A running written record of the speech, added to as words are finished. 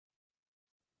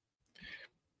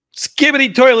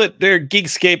Skibbity toilet there,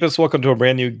 Geekscapists. Welcome to a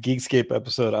brand new Geekscape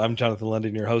episode. I'm Jonathan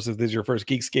London, your host. If this is your first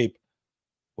Geekscape,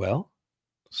 well,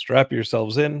 strap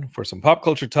yourselves in for some pop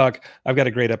culture talk. I've got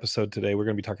a great episode today. We're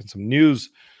going to be talking some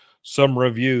news, some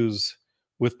reviews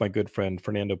with my good friend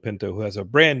Fernando Pinto, who has a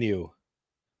brand new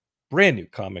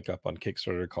comic up on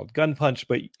Kickstarter called Gunpunch.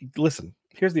 But listen,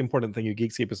 here's the important thing you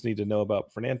Geekscapists need to know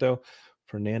about Fernando.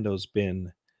 Fernando's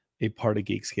been a part of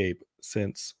Geekscape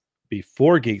since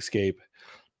before Geekscape,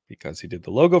 because he did the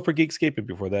logo for Geekscape, and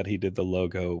before that, he did the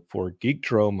logo for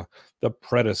Geekdrome, the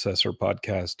predecessor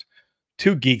podcast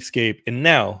to Geekscape. And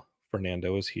now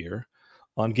Fernando is here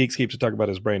on Geekscape to talk about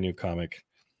his brand new comic,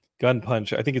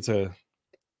 Gunpunch. I think it's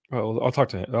I'll talk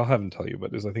to him. I'll have him tell you,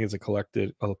 but I think it's a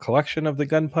collection of the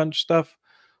Gunpunch stuff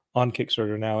on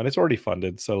Kickstarter now, and it's already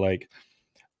funded. So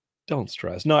don't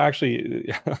stress. No,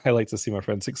 actually, I like to see my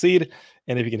friends succeed.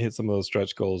 And if you can hit some of those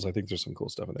stretch goals, I think there's some cool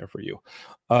stuff in there for you.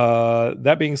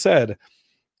 That being said,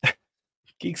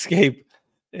 Geekscape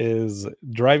is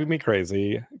driving me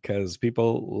crazy because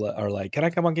people are like, can I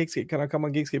come on Geekscape? Can I come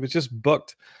on Geekscape? It's just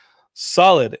booked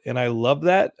solid. And I love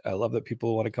that. I love that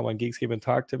people want to come on Geekscape and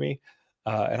talk to me.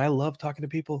 And I love talking to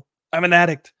people. I'm an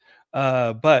addict.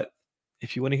 But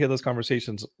if you want to hear those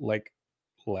conversations like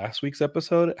last week's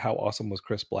episode, how awesome was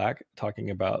Chris Black talking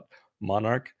about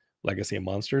Monarch Legacy of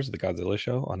Monsters, the Godzilla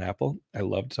show on Apple. I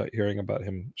loved hearing about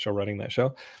him show running that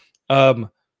show. There's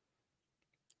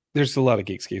a lot of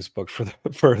Geekscapes booked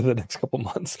for the next couple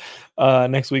months.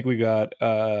 Next week we got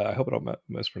I hope I don't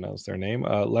mispronounce their name,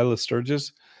 Lila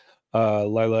Sturgis.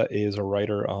 Lila is a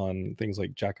writer on things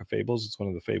like Jack of Fables. It's one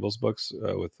of the Fables books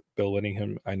with Bill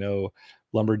Winningham. I know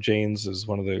Lumberjanes is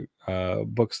one of the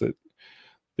books that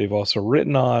they've also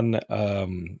written on.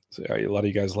 So a lot of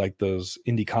you guys like those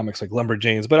indie comics like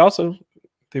Lumberjanes, but also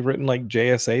they've written like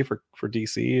JSA for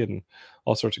DC and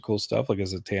all sorts of cool stuff, like a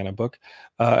Zatanna book.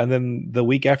 And then the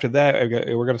week after that,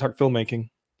 we're going to talk filmmaking.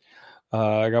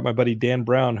 I got my buddy Dan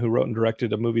Brown, who wrote and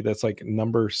directed a movie that's like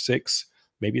number 6,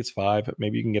 maybe it's 5,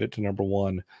 maybe you can get it to number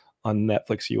 1 on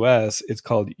Netflix US. It's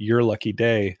called Your Lucky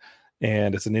Day.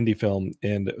 And it's an indie film.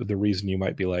 And the reason you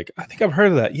might be like, I think I've heard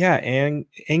of that. Yeah. And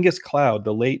Angus Cloud,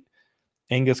 the late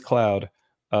Angus Cloud,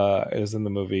 is in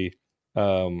the movie.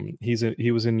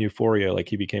 He was in Euphoria. Like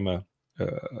he became a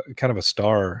kind of a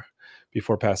star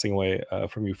before passing away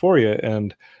from Euphoria.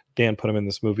 And Dan put him in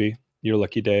this movie, Your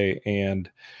Lucky Day. And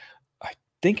I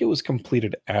think it was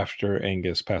completed after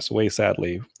Angus passed away,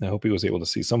 sadly. I hope he was able to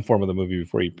see some form of the movie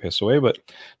before he passed away. But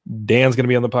Dan's going to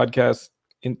be on the podcast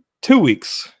in 2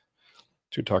 weeks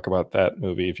to talk about that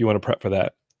movie. If you want to prep for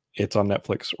that, it's on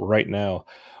Netflix right now,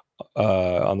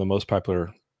 on the most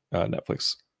popular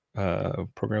Netflix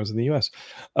programs in the US.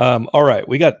 All right,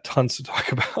 we got tons to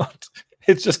talk about.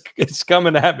 It's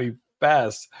coming at me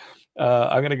fast.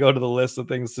 I'm gonna go to the list of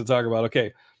things to talk about.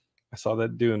 Okay, I saw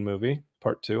that Dune movie,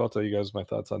 part 2. I'll tell you guys my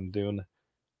thoughts on Dune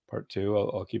part 2.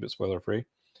 I'll keep it spoiler free.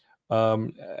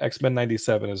 X-Men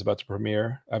 97 is about to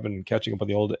premiere. I've been catching up on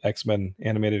the old X-Men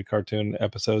animated cartoon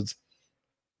episodes.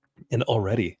 And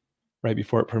already, right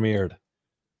before it premiered,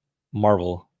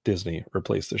 Disney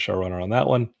replaced the showrunner on that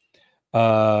one.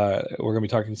 We're going to be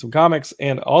talking some comics,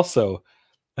 and also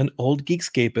an old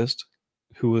Geekscapist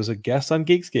who was a guest on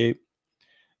Geekscape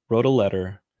wrote a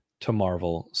letter to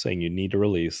Marvel saying you need to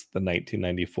release the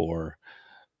 1994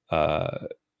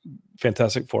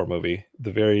 Fantastic Four movie,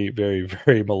 the very, very,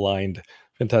 very maligned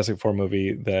Fantastic Four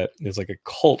movie that is like a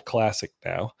cult classic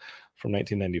now from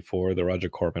 1994, the Roger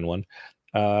Corman one.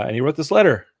 And he wrote this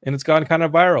letter, and it's gone kind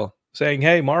of viral, saying,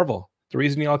 hey, Marvel, the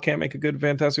reason y'all can't make a good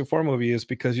Fantastic Four movie is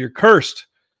because you're cursed,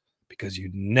 because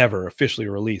you never officially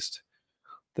released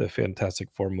the Fantastic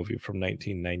Four movie from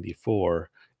 1994.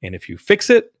 And if you fix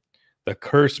it, the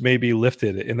curse may be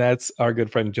lifted. And that's our good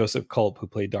friend Joseph Culp, who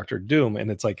played Dr. Doom. And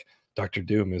it's like Dr.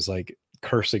 Doom is like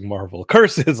cursing Marvel.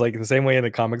 Curses, like the same way in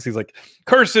the comics, he's like,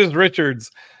 curses Richards.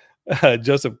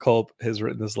 Joseph Culp has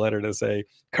written this letter to say,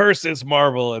 curses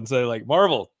Marvel, and say, like,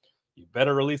 Marvel, you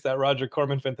better release that Roger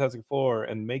Corman Fantastic Four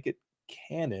and make it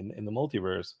canon in the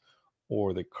multiverse,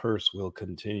 or the curse will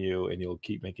continue and you'll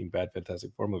keep making bad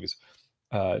Fantastic Four movies.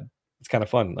 It's kind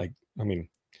of fun. Like, I mean,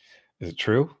 is it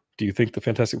true? Do you think the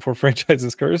Fantastic Four franchise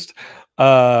is cursed?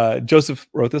 Joseph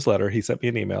wrote this letter. He sent me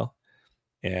an email,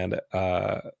 and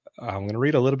I'm going to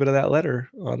read a little bit of that letter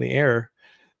on the air.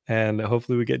 And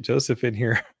hopefully we get Joseph in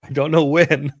here. I don't know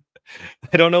when.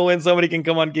 I don't know when somebody can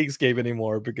come on Geekscape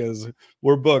anymore because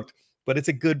we're booked. But it's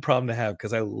a good problem to have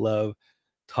because I love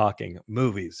talking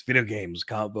movies, video games,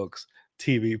 comic books,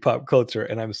 TV, pop culture.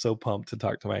 And I'm so pumped to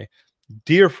talk to my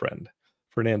dear friend,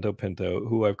 Fernando Pinto,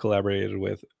 who I've collaborated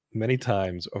with many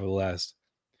times over the last,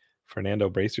 Fernando,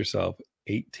 brace yourself,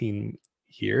 18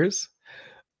 years,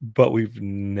 but we've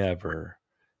never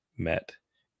met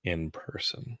in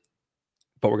person.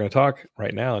 But we're going to talk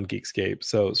right now on Geekscape.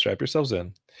 So strap yourselves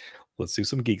in. Let's do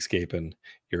some Geekscaping.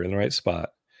 You're in the right spot.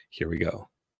 Here we go.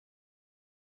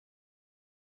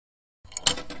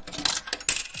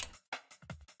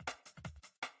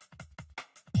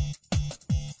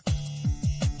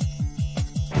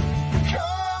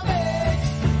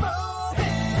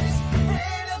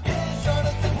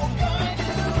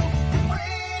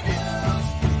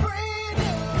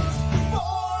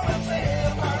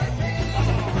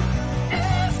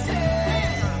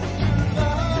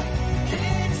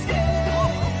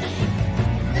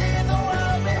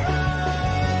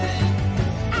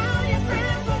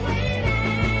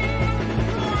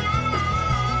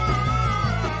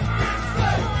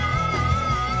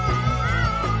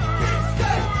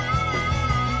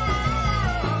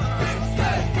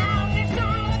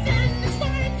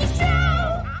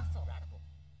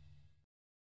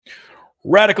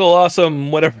 Radical, awesome,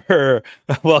 whatever.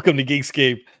 Welcome to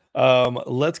Geekscape.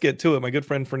 Let's get to it. My good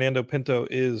friend Fernando Pinto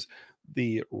is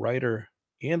the writer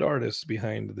and artist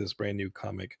behind this brand new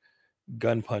comic,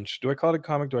 Gunpunch. Do I call it a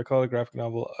comic? Do I call it a graphic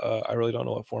novel? I really don't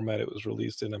know what format it was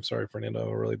released in. I'm sorry, Fernando, I'm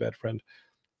a really bad friend.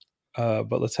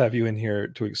 But let's have you in here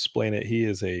to explain it. He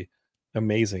is a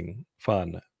amazing,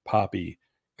 fun, poppy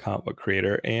comic book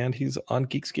creator, and he's on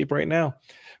Geekscape right now.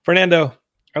 Fernando,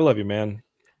 I love you, man.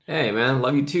 Hey, man,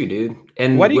 love you too, dude.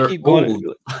 And why do you keep going?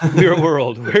 We're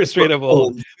old. We're straight up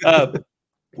old.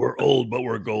 We're old, but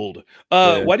we're gold.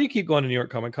 Why do you keep going to New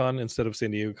York Comic Con instead of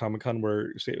San Diego Comic Con,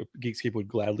 where Geekscape would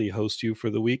gladly host you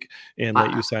for the week and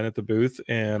let you sign at the booth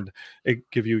and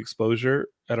give you exposure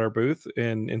at our booth?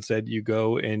 And instead, you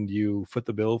go and you foot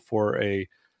the bill for a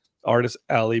artist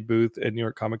alley booth at New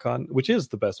York Comic Con, which is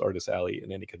the best artist alley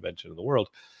in any convention in the world.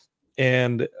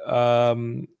 And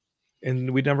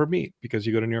we never meet because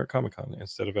you go to New York Comic Con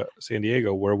instead of San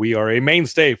Diego, where we are a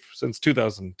mainstay since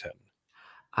 2010.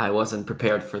 I wasn't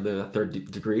prepared for the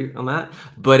third degree on that,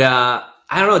 but I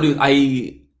don't know, dude.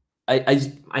 I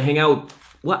hang out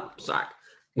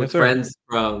with friends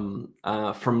from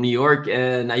New York,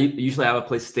 and I usually have a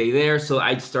place to stay there. So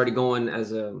I started going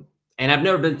and I've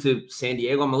never been to San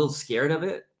Diego. I'm a little scared of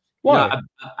it. Why? You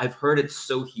know, I've heard it's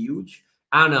so huge.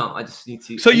 I don't know. I just need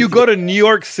to. So you go to New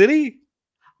York City?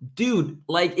 Dude,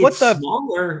 like it's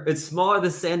smaller. It's smaller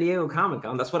than San Diego Comic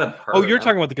Con. That's what I've heard. Oh, you're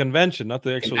talking about the convention, not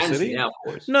the actual city? Yeah, of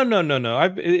course. No.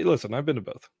 Listen, I've been to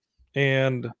both,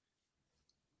 and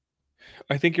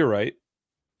I think you're right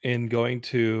in going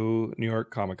to New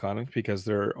York Comic Con because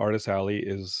their artist alley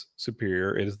is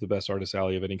superior. It is the best artist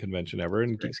alley of any convention ever.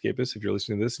 And Geekscapists, if you're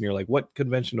listening to this and you're like, what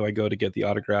convention do I go to get the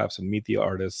autographs and meet the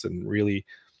artists and really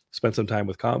spend some time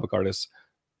with comic book artists?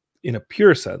 In a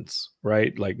pure sense,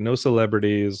 right? Like no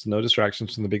celebrities, no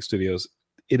distractions from the big studios.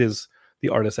 It is the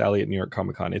artist alley at New York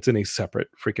Comic Con. It's in a separate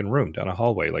freaking room down a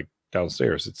hallway, like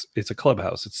downstairs. It's a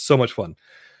clubhouse. It's so much fun.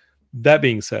 That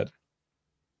being said,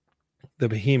 the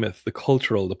behemoth,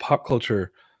 the pop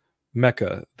culture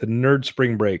mecca, the nerd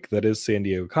spring break that is San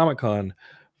Diego Comic Con.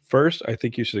 First, I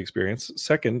think you should experience.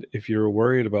 Second, if you're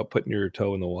worried about putting your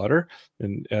toe in the water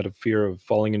and out of fear of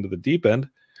falling into the deep end,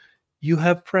 you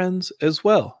have friends as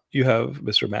well. You have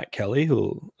Mr. Matt Kelly,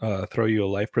 who'll throw you a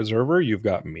life preserver. You've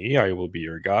got me. I will be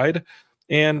your guide.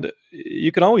 And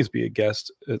you can always be a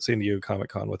guest at San Diego Comic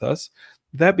Con with us.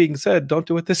 That being said, don't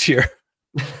do it this year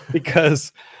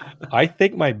because I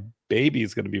think my baby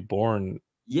is going to be born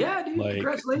dude, like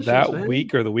that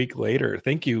week or the week later.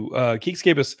 Thank you.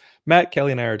 Geekscapists, Matt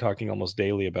Kelly and I are talking almost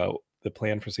daily about the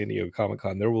plan for San Diego Comic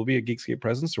Con. There will be a Geekscape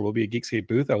presence. There will be a Geekscape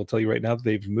booth. I will tell you right now that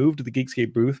they've moved to the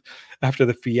Geekscape booth after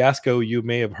the fiasco you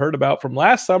may have heard about from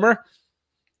last summer.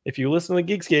 If you listen to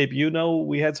Geekscape, you know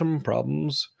we had some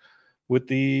problems with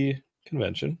the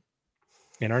convention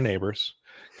and our neighbors.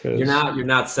 You're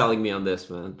not selling me on this,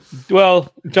 man.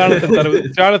 Well, Jonathan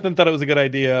thought it was a good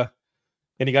idea,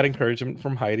 and he got encouragement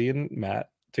from Heidi and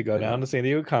Matt to go down to San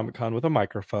Diego Comic Con with a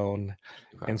microphone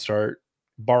and start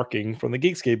barking from the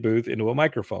Geekscape booth into a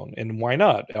microphone. And why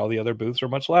not? All the other booths are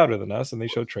much louder than us, and they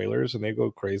show trailers and they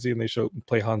go crazy and they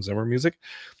play Hans Zimmer music.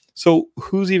 So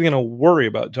who's even going to worry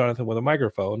about Jonathan with a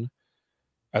microphone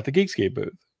at the Geekscape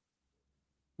booth?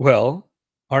 Well,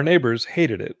 our neighbors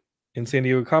hated it, and San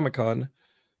Diego Comic Con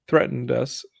threatened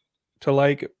us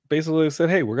to basically said,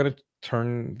 hey, we're going to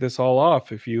turn this all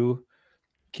off if you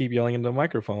keep yelling into the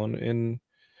microphone. And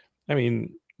I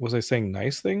mean, was I saying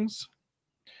nice things?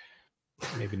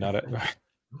 Maybe not.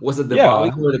 Was it the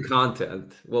volume or the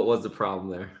content? What was the problem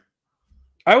there?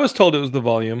 I was told it was the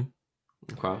volume.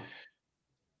 Okay.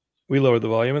 We lowered the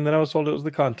volume, and then I was told it was the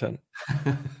content.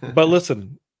 But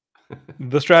listen,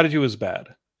 The strategy was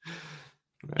bad.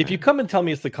 If you Right. come and tell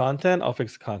me it's the content, I'll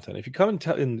fix the content. If you come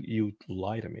and you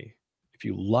lie to me, if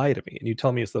you lie to me and you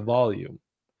tell me it's the volume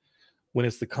when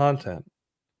it's the content,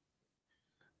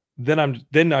 then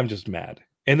I'm just mad,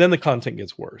 and then the content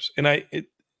gets worse. And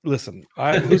listen,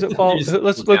 who's at You're fault? just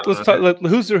Let's down let's on talk. it.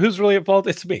 Who's really at fault?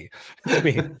 It's me. It's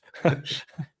me.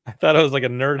 I thought I was like a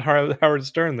nerd Howard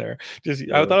Stern there. I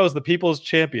Yeah. thought I was the people's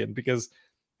champion because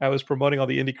I was promoting all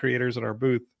the indie creators in our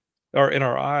booth or in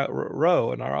our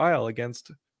row in our aisle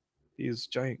against these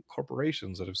giant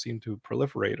corporations that have seemed to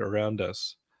proliferate around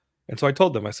us. And so I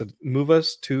told them, I said, move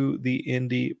us to the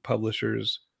indie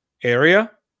publishers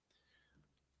area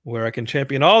where I can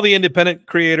champion all the independent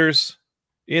creators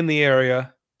in the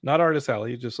area, not Artist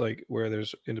Alley, just like where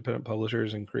there's independent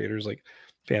publishers and creators like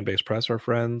Fanbase Press, our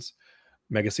friends,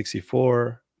 Mega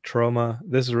 64, Trauma.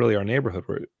 This is really our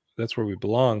neighborhood. That's where we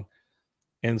belong.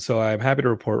 And so I'm happy to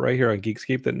report right here on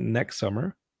Geekscape that next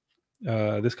summer,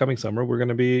 this coming summer, we're going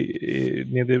to be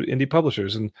near the indie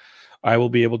publishers, and I will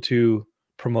be able to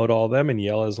promote all of them and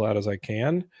yell as loud as I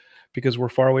can because we're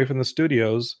far away from the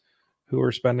studios who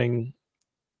are spending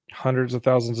hundreds of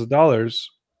thousands of dollars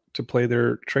to play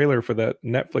their trailer for that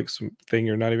Netflix thing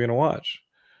you're not even going to watch.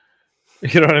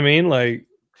 You know what I mean? Like,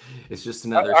 It's just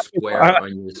another I, square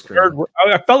on your screen.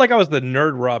 I felt like I was the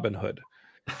nerd Robin Hood,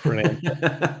 Fernando.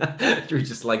 You're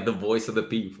just like the voice of the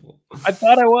people. I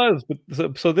thought I was,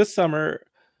 but so this summer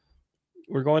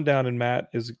we're going down, and Matt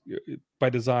is by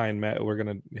design. Matt, we're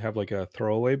gonna have like a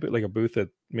throwaway, but like a booth that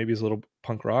maybe is a little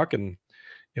punk rock, and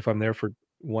if I'm there for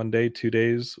 1 day, 2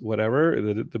 days, whatever,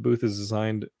 the booth is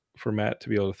designed for Matt to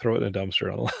be able to throw it in a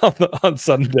dumpster on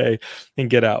Sunday and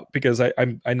get out because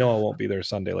I know I won't be there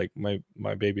Sunday. Like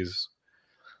my baby's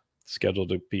scheduled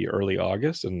to be early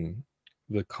August, and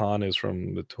the con is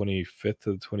from the 25th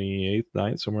to the 28th,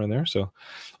 9th, somewhere in there. So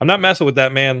I'm not messing with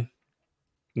that, man.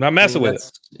 I'm not messing with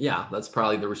it. Yeah, that's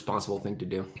probably the responsible thing to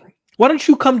do. Why don't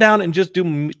you come down and just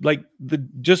do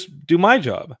just do my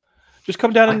job? Just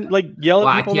come down and like yell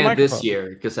at people on the microphone. I can't this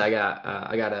year because I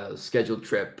got a scheduled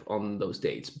trip on those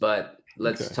dates. But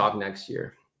let's talk next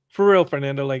year. For real,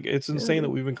 Fernando. Like it's insane that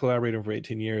we've been collaborating for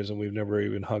 18 years and we've never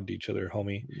even hugged each other,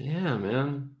 homie. Yeah,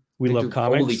 man. We love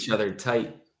comics. Hold each other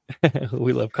tight.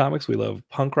 We love comics. We love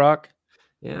punk rock.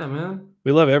 Yeah, man.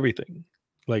 We love everything.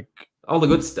 Like all the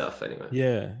good stuff, anyway.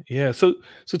 Yeah. So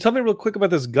tell me real quick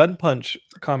about this Gunpunch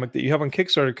comic that you have on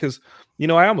Kickstarter, because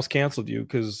I almost canceled you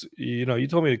because you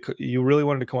told me you really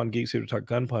wanted to come on Geekscape to talk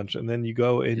Gunpunch, and then you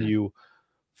go and you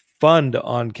fund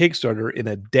on Kickstarter in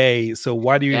a day. So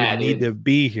why do you even need to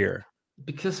be here?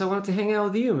 Because I wanted to hang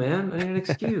out with you, man. I need an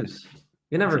excuse.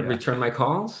 You never return my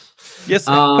calls. Yes.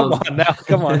 Come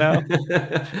on now.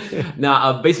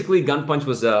 Now, basically, Gunpunch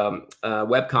was a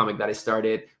webcomic that I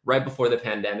started right before the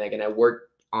pandemic, and I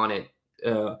worked on it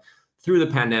through the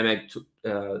pandemic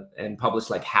and published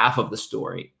like half of the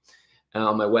story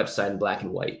on my website in black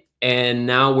and white. And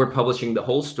now we're publishing the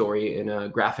whole story in a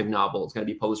graphic novel. It's going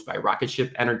to be published by Rocket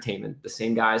Ship Entertainment, the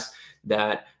same guys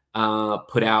that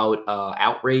put out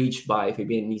Outrage by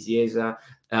Fabian Nicieza,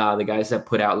 the guys that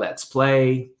put out Let's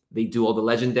Play. They do all the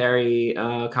legendary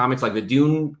comics, like the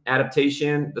Dune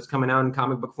adaptation that's coming out in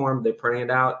comic book form. They're putting it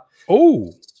out.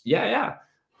 Oh, yeah.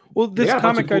 Well, this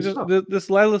comic this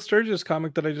Lila Sturgis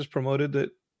comic that I just promoted,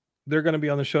 that they're going to be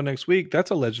on the show next week.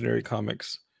 That's a legendary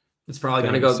comics. It's probably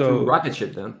going to go through Rocket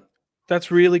Ship then.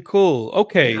 That's really cool.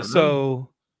 Okay, so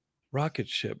Rocket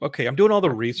Ship. Okay, I'm doing all the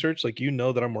research. Like,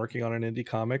 that I'm working on an indie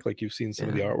comic. Like, you've seen some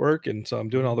of the artwork, and so I'm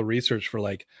doing all the research for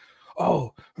like,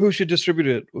 oh, who should distribute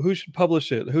it? Who should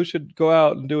publish it? Who should go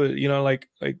out and do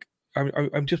it?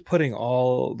 I'm just putting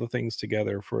all the things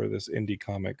together for this indie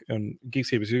comic. And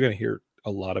Geekscape, you're going to hear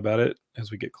a lot about it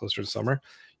as we get closer to summer.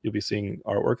 You'll be seeing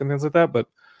artwork and things like that. But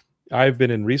I've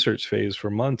been in research phase for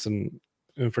months, and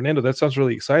Fernando, that sounds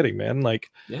really exciting, man.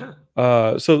 Like,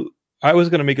 so I was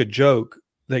going to make a joke,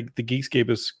 like the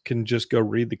Geekscapists can just go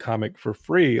read the comic for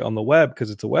free on the web because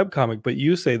it's a web comic, but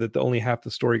you say that only half the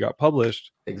story got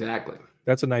published. Exactly.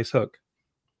 That's a nice hook.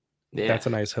 Yeah. That's a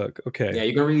nice hook. Okay. Yeah,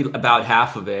 you can read about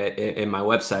half of it in my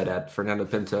website at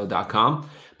fernandopinto.com,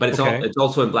 but it's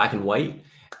also in black and white.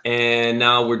 And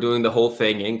now we're doing the whole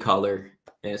thing in color,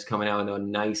 and it's coming out in a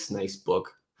nice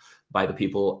book by the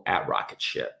people at Rocket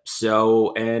Ship.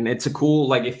 So, and it's a cool,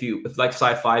 like, if you like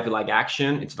sci-fi, if you like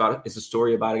action, it's a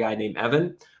story about a guy named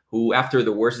Evan who, after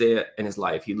the worst day in his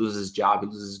life, he loses his job, he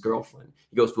loses his girlfriend.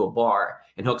 He goes to a bar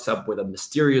and hooks up with a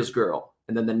mysterious girl.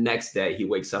 And then the next day he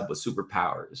wakes up with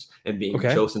superpowers and being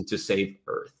chosen to save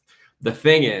Earth. The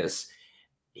thing is,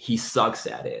 he sucks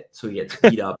at it. So he gets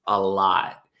beat up a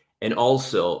lot. And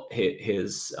also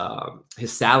his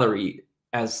salary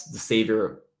as the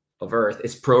savior of Earth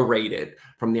is prorated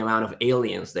from the amount of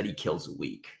aliens that he kills a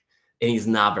week, and he's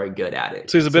not very good at it.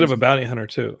 So he's a bit of a bounty hunter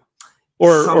too,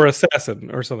 or assassin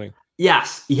or something.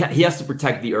 Yes, he has to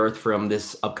protect the Earth from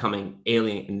this upcoming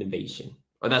alien invasion,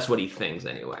 or that's what he thinks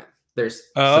anyway. There's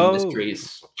some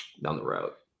mysteries down the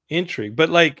road. Intrigue, but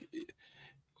like,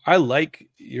 I like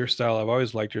your style. I've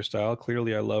always liked your style.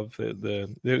 Clearly, I love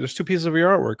there's 2 pieces of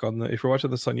your artwork on the. If you're watching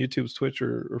this on YouTube's Twitch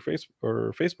or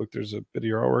Facebook, there's a bit of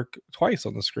your artwork twice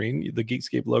on the screen. The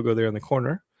Geekscape logo there in the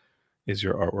corner is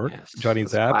your artwork, yes, Johnny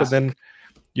Zapp, and then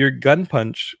your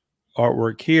Gunpunch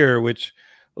artwork here, which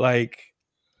like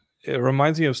it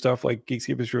reminds me of stuff like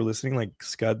Geekscape if you're listening, like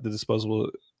Scud the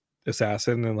Disposable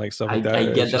Assassin and like stuff like that. I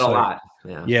get that a lot.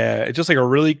 Yeah, it's just like a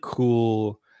really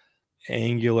cool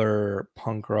angular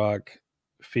punk rock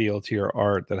feel to your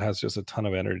art that has just a ton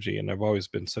of energy, and I've always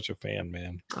been such a fan,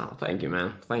 man. Oh, thank you,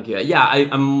 man. Thank you. Yeah,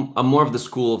 I'm more of the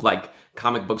school of like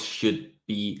comic books should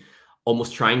be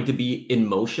almost trying to be in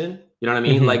motion. You know what I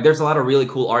mean? Like there's a lot of really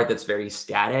cool art that's very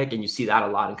static, and you see that a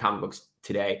lot in comic books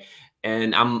today.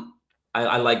 And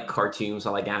I like cartoons, I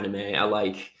like anime, I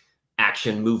like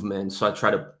action movement, so I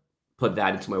try to put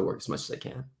that into my work as much as I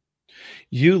can.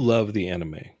 You love the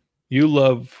anime. You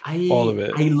love all of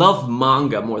it. I love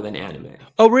manga more than anime.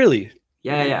 Oh, really?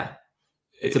 Yeah.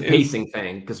 It's a pacing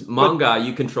thing, because manga,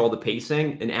 you control the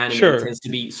pacing, and anime tends to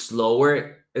be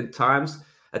slower at times.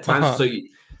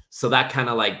 So that kind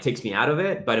of like takes me out of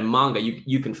it. But in manga,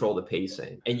 you control the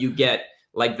pacing, and you get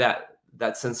like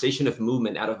that sensation of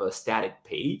movement out of a static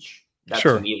page. That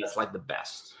to me, that's like the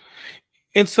best.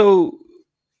 And so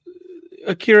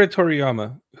Akira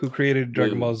Toriyama, who created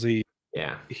Dragon Ball Z,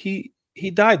 he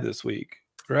died this week,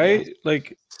 right? Yes.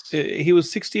 Like he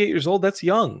was 68 years old. That's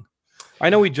young. I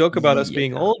know we joke about us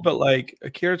being old, but like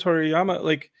Akira Toriyama,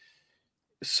 like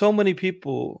so many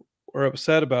people are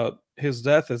upset about his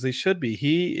death, as they should be.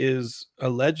 He is a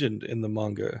legend in the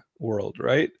manga world,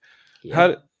 right?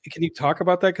 Yeah. Can you talk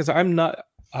about that? Because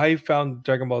I found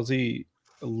Dragon Ball Z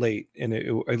late, and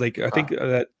I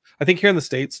think here in the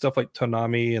States, stuff like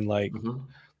Toonami and like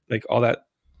all that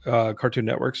Cartoon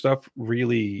Network stuff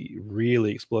really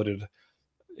exploded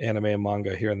anime and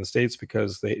manga here in the States,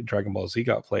 because Dragon Ball Z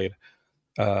got played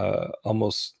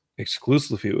almost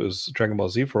exclusively. It was Dragon Ball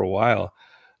Z for a while.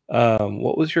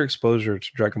 What was your exposure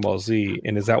to Dragon Ball Z,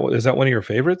 and is that one of your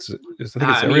favorites?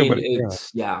 I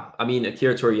mean,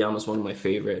 Akira Toriyama is one of my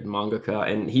favorite mangaka,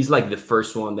 and he's like the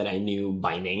first one that I knew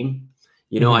by name.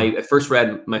 You know, I first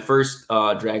read my first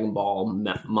Dragon Ball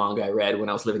manga I read when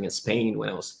I was living in Spain when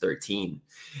I was 13.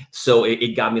 So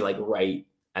it got me like right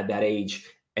at that age.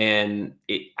 And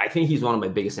I think he's one of my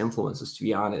biggest influences, to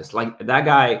be honest. Like that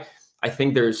guy, I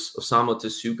think there's Osamu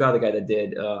Tezuka, the guy that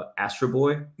did Astro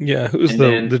Boy. Yeah, who's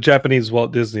the Japanese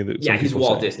Walt Disney. He's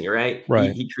Walt Disney, right?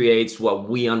 Right. He creates what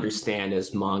we understand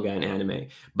as manga and anime.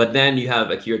 But then you have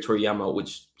Akira Toriyama,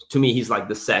 which to me, he's like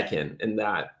the second in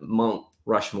that Mount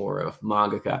Rushmore of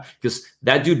mangaka, because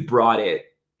that dude brought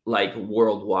it like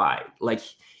worldwide. Like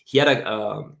he had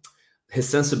his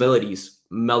sensibilities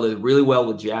melded really well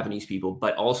with Japanese people,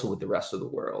 but also with the rest of the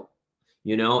world,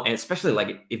 you know. And especially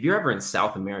like if you're ever in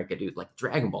South America, dude, like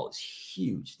Dragon Ball is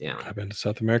huge down. I've been to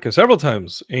South America several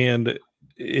times, and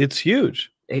it's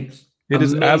huge. It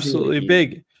is absolutely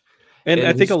big. And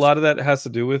I think a lot of that has to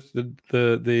do with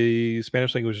the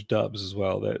Spanish language dubs as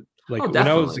well. That like when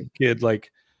I was a kid,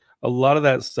 like a lot of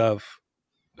that stuff.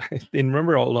 And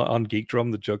remember on Geek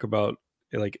Drum the joke about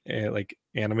like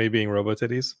anime being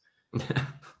Robotitties?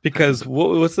 Because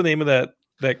what's the name of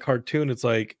that cartoon? It's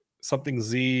like something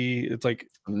Z. It's like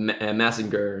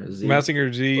Massinger Z.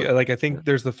 Massinger Z. Like I think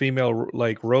there's the female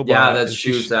like robot. That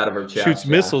shoots out of her chest. Shoots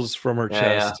missiles from her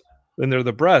chest, and they're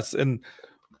the breasts. And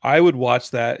I would watch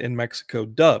that in Mexico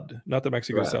dubbed. Not that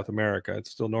Mexico is South America;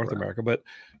 it's still North America.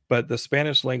 But the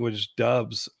Spanish language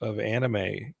dubs of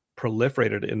anime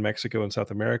proliferated in Mexico and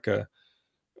South America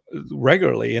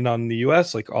regularly. And on the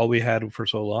US, like all we had for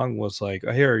so long was like,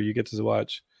 oh, here you get to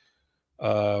watch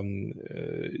Akira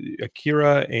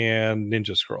and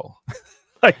Ninja Scroll.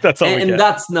 Like that's all. And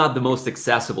that's not the most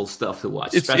accessible stuff to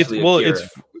watch.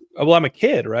 I'm a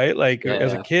kid, right? Like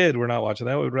as a kid, we're not watching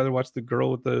that. We'd rather watch the girl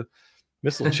with the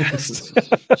missile chest.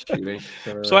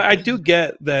 So I do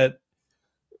get that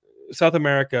South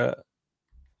America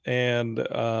and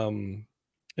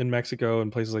in Mexico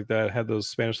and places like that had those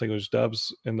Spanish language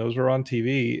dubs, and those were on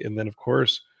TV. And then of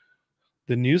course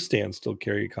the newsstands still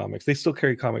carry comics. They still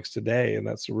carry comics today, and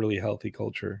that's a really healthy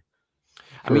culture.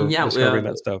 Discovering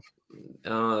that stuff.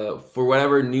 For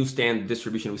whatever newsstand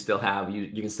distribution we still have, you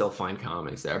can still find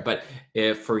comics there. But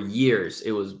for years,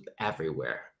 it was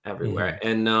everywhere. everywhere.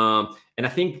 And I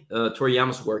think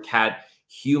Toriyama's work had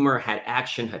humor, had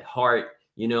action, had heart.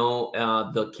 You know,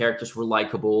 the characters were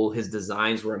likable. His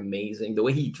designs were amazing. The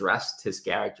way he dressed his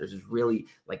characters is really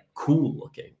like cool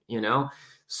looking, you know?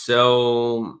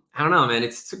 So I don't know, man,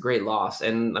 it's a great loss.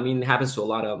 And I mean, it happens to a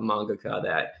lot of mangaka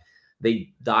that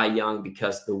they die young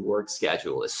because the work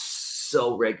schedule is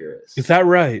so rigorous. Is that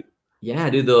right? Yeah,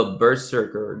 dude, the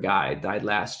Berserker guy died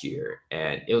last year,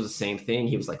 and it was the same thing.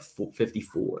 He was like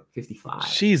 54,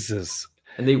 55. Jesus.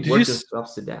 And they worked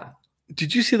themselves to death.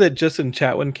 Did you see that Justin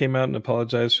Chatwin came out and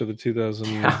apologized for the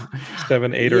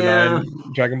 2007, 8, or 9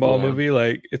 Dragon Ball movie?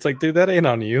 Like, it's like, dude, that ain't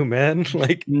on you, man.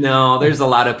 Like, no, there's a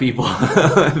lot of people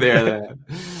there that,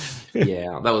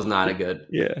 yeah, that was not a good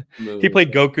movie. He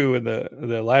played Goku in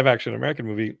the live action American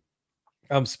movie.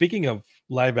 Speaking of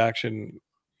live action,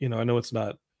 you know, I know it's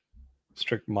not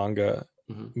strict manga.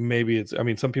 Maybe it's, I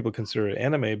mean, some people consider it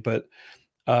anime, but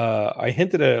I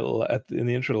hinted at it in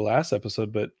the intro to the last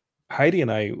episode, but Heidi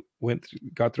and I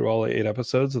got through all 8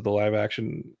 episodes of the live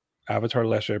action Avatar: The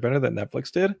Last Airbender that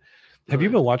Netflix did. Have you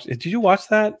been watching? Did you watch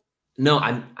that? No,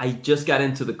 I just got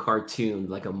into the cartoon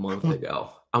like a month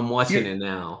ago. I'm watching it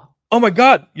now. Oh my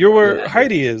god, you're where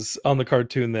Heidi is on the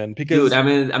cartoon then, because dude,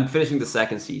 I'm finishing the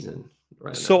 2nd season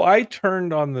right now. So I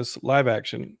turned on this live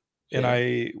action and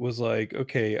I was like,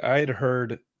 okay, I had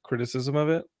heard criticism of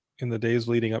it in the days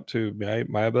leading up to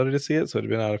my ability to see it. So it had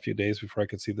been out a few days before I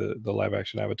could see the live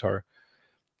action Avatar.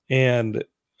 And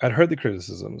I'd heard the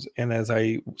criticisms. And as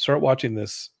I start watching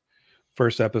this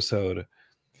first episode,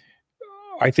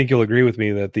 I think you'll agree with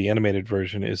me that the animated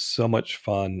version is so much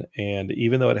fun. And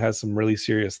even though it has some really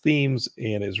serious themes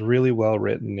and is really well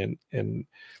written and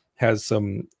has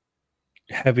some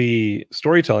heavy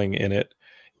storytelling in it,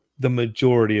 the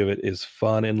majority of it is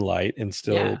fun and light and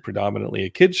still predominantly a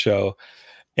kid's show.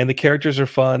 And the characters are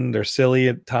fun. They're silly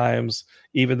at times,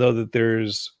 even though that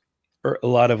there's a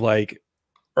lot of like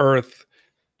Earth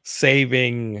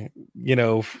saving, you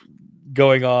know,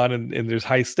 going on and there's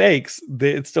high stakes.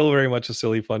 It's still very much a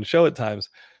silly, fun show at times.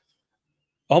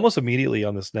 Almost immediately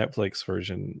on this Netflix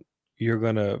version, you're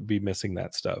going to be missing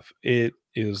that stuff. It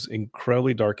is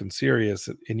incredibly dark and serious.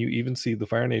 And you even see the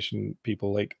Fire Nation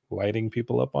people like lighting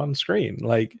people up on screen,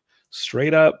 like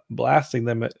straight up blasting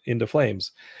them into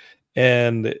flames.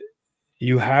 And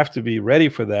you have to be ready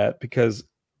for that because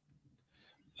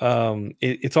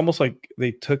it's almost like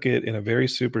they took it in a very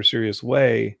super serious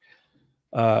way,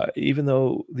 even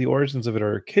though the origins of it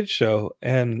are a kid's show.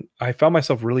 And I found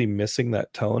myself really missing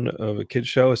that tone of a kid's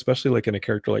show, especially like in a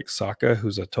character like Sokka,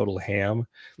 who's a total ham.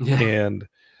 And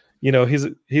you know, he's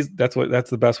that's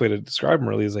the best way to describe him,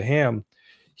 really, as a ham.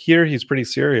 Here he's pretty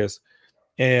serious,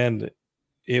 and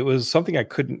it was something I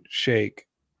couldn't shake.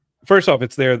 First off,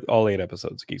 it's there all 8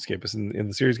 episodes. Geekscape is and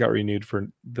the series got renewed for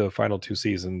the final 2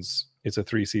 seasons. It's a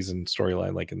 3-season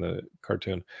storyline, like in the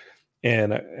cartoon,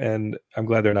 and I'm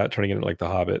glad they're not turning it into like The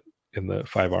Hobbit in the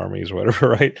 5 armies or whatever,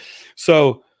 right?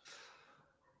 So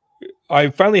I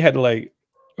finally had to like.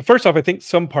 First off, I think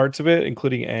some parts of it,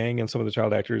 including Aang and some of the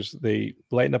child actors, they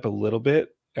lighten up a little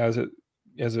bit as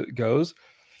it goes,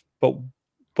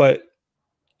 but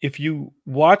if you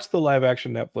watch the live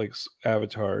action Netflix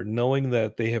Avatar, knowing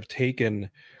that they have taken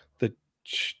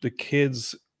the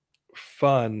kids'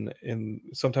 fun and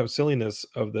sometimes silliness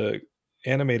of the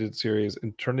animated series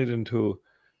and turned it into,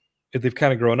 they've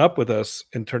kind of grown up with us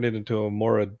and turned it into a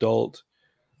more adult,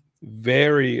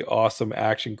 very awesome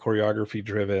action choreography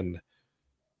driven,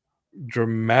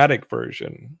 dramatic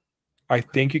version. I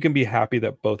think you can be happy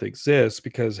that both exist,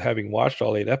 because having watched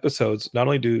all 8 episodes, not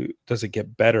only does it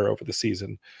get better over the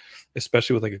season,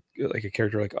 especially with like a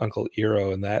character like Uncle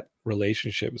Iroh, and that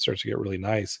relationship starts to get really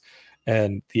nice,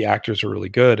 and the actors are really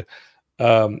good.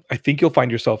 I think you'll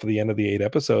find yourself at the end of the 8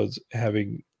 episodes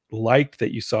having liked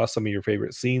that you saw some of your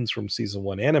favorite scenes from season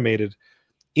 1 animated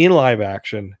in live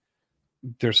action.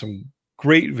 There's some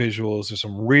great visuals. There's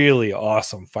some really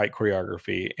awesome fight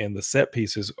choreography, and the set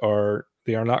pieces are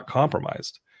not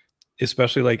compromised.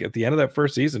 Especially like at the end of that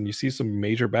first season, you see some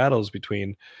major battles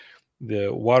between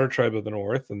the Water Tribe of the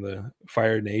North and the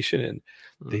Fire Nation, and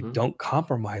they don't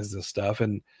compromise this stuff.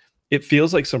 And it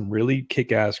feels like some really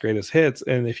kick-ass greatest hits.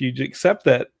 And if you accept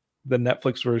that the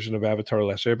Netflix version of Avatar: The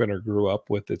Last Airbender grew up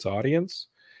with its audience,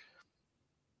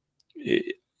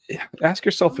 ask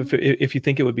yourself if you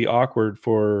think it would be awkward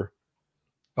for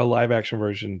a live action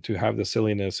version to have the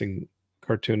silliness and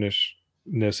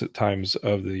cartoonishness at times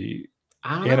of the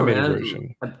animated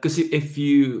version. Because if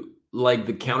you like,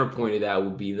 the counterpoint of that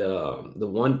would be the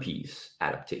One Piece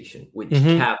adaptation, which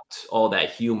kept all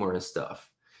that humor and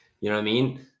stuff. You know what I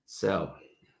mean? So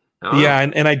yeah,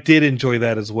 and I did enjoy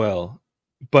that as well.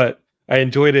 But I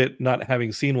enjoyed it not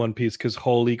having seen One Piece because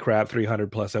holy crap,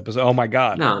 300 plus episodes. Oh my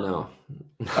god. No.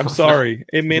 I'm sorry.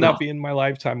 It may No. not be in my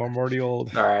lifetime. I'm already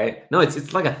old. All right. No,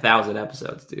 it's like 1,000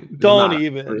 episodes, dude. It's Don't not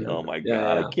even. 300. Oh my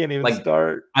god. I Yeah. can't even Like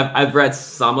start. I've read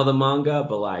some of the manga,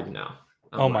 but like no.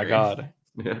 Oh I'm my worried. god.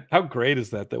 Yeah. How great is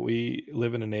that we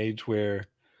live in an age where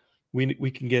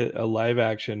we can get a live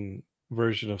action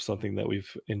version of something that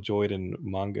we've enjoyed in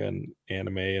manga and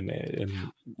anime and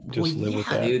Well, just live with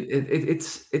yeah, that. dude.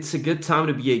 It's a good time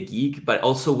to be a geek, but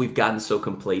also we've gotten so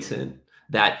complacent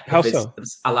that How if so?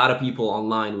 it's a lot of people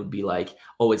online would be like,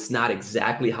 "Oh, it's not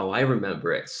exactly how I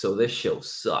remember it, so this show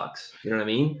sucks." You know what I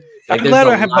mean? Like, I'm there's glad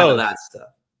a I have lot of both. that stuff.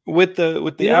 With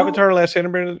the You know? Avatar Last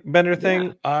Airbender Yeah.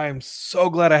 thing, I'm so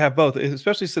glad I have both,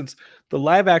 especially since the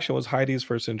live action was Heidi's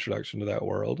first introduction to that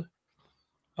world.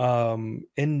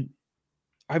 And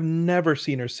I've never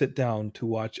seen her sit down to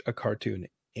watch a cartoon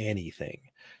anything.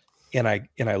 And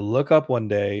I look up one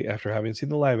day after having seen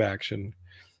the live action,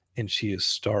 and she is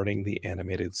starting the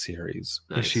animated series,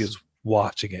 and she Nice. is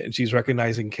watching it, and she's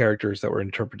recognizing characters that were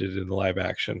interpreted in the live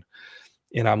action.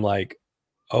 And I'm like,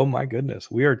 oh my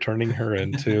goodness, we are turning her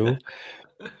into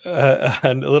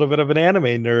a little bit of an anime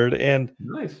nerd, and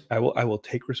Nice. I will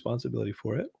take responsibility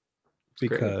for it It's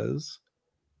great. because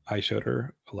I showed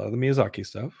her a lot of the Miyazaki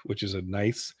stuff, which is a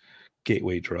nice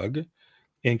gateway drug.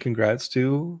 And congrats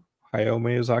to Hayao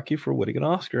Miyazaki for winning an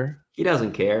Oscar. He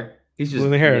doesn't care. He's Blue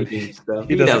in the just hair, and making stuff.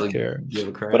 he He doesn't doesn't care. give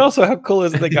a But crap. also, how cool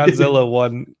is it that Godzilla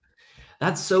won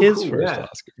That's so his cool. first Yeah.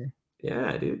 Oscar?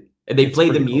 Yeah, dude. And they It's played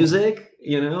the pretty cool. music,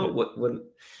 you know, Yeah. what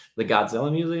the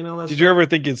Godzilla music and all that Did stuff. you ever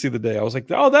think you'd see the day? I was like,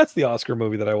 oh, that's the Oscar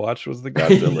movie that I watched was the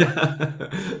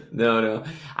Godzilla. No.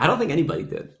 I don't think anybody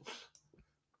did.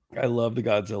 I love the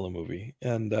Godzilla movie.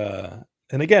 And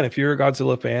again, if you're a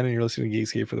Godzilla fan and you're listening to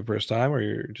Geekscape for the first time, or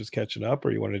you're just catching up,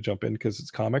 or you want to jump in because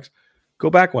it's comics, go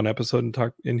back one episode and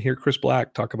talk and hear Chris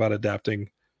Black talk about adapting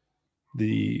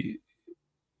the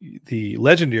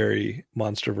legendary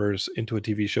MonsterVerse into a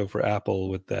TV show for Apple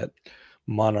with that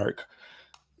Monarch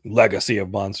legacy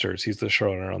of monsters. He's the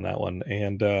showrunner on that one.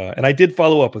 And I did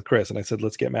follow up with Chris and I said,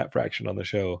 let's get Matt Fraction on the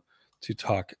show to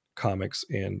talk comics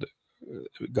and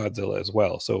Godzilla as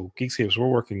well. So Geekscapes, we're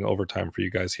working overtime for you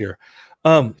guys here.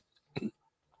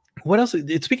 What else?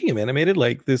 Speaking of animated,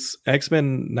 like this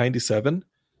X-Men 97,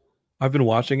 I've been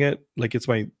watching it. Like it's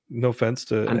my, no offense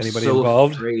to anybody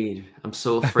involved. I'm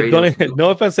so afraid no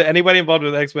offense to anybody involved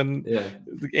with X-Men yeah.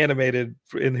 animated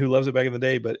and who loves it back in the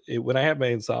day. But when I have my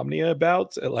insomnia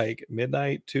bouts at like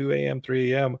midnight, 2 a.m.,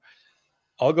 3 a.m.,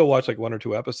 I'll go watch like 1 or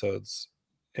 2 episodes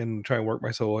and try and work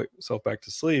myself back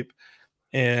to sleep.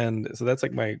 And so that's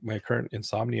like my current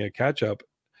insomnia catch up.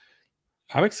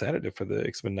 I'm excited for the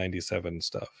X-Men 97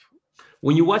 stuff.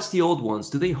 When you watch the old ones,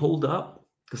 do they hold up?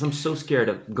 Because I'm so scared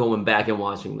of going back and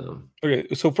watching them. Okay,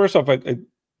 so first off,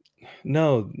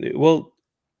 no, well,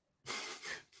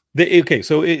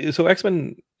 so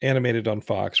X-Men animated on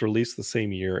Fox released the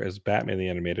same year as Batman the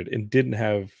Animated and didn't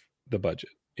have the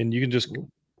budget, and you can just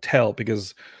tell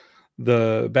because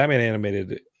the Batman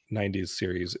Animated 90s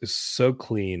series is so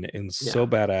clean and so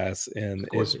badass and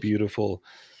is beautiful.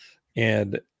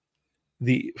 And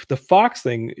the Fox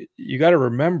thing, you got to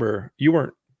remember, you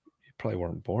probably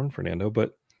weren't born, Fernando,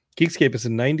 but Geekscape is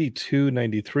in 92,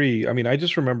 93. I mean, I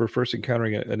just remember first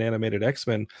encountering an animated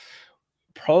X-Men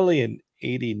probably in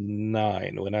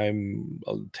 89 when I'm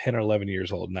 10 or 11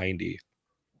 years old, 90.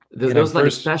 There was like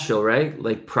a special, right?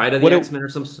 Like Pride of the X-Men or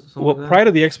something what like that? Pride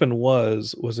of the X-Men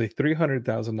was a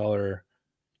 $300,000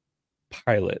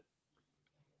 pilot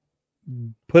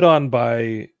put on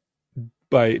by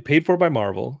paid for by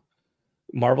Marvel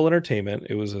Entertainment.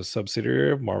 It was a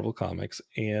subsidiary of Marvel Comics,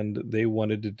 and they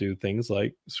wanted to do things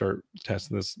like start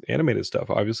testing this animated stuff.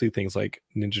 Obviously, things like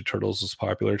Ninja Turtles was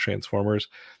popular, Transformers.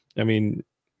 I mean,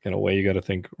 in a way, you got to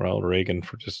thank Ronald Reagan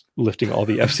for just lifting all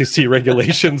the FCC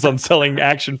regulations on selling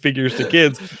action figures to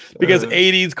kids, because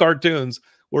 80s cartoons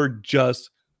were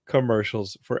just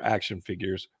commercials for action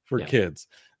figures for kids.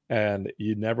 And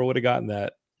you never would have gotten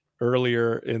that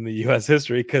earlier in the US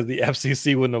history because the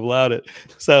FCC wouldn't have allowed it.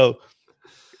 So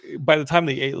by the time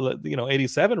the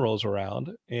 87 rolls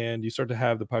around and you start to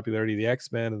have the popularity of the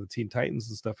X-Men and the Teen Titans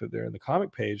and stuff there in the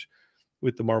comic page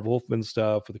with the Marv Wolfman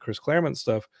stuff, with the Chris Claremont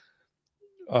stuff,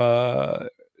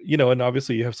 and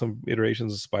obviously you have some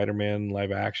iterations of Spider-Man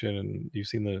live action, and you've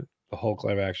seen the Hulk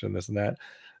live action and this and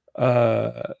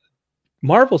that.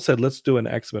 Marvel said, let's do an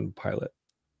X-Men pilot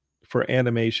for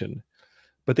animation,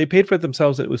 but they paid for it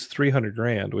themselves. It was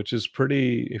 $300,000, which is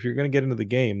pretty, if you're going to get into the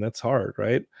game, that's hard,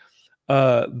 right?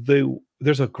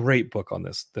 There's a great book on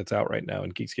this that's out right now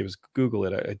in Geekscape. Google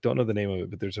it. I don't know the name of it,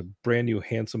 but there's a brand new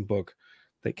handsome book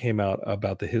that came out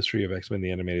about the history of X-Men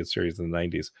the animated series in the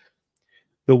 90s.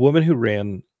 The woman who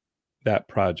ran that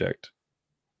project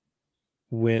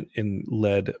went and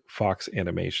led Fox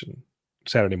Animation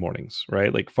Saturday mornings,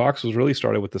 right? Like Fox was really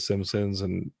started with The Simpsons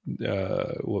and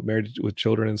Married with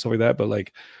Children and stuff like that, but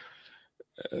like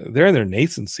they're in their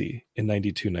nascency in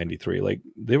 92, 93. Like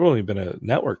they've only been a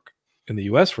network in the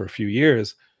US for a few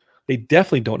years. They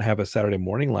definitely don't have a Saturday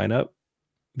morning lineup.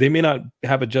 They may not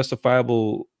have a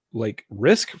justifiable like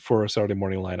risk for a Saturday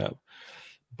morning lineup,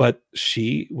 but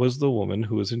she was the woman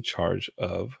who was in charge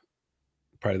of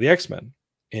Pride of the X-Men,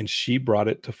 and she brought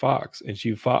it to Fox, and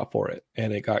she fought for it,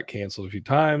 and it got canceled a few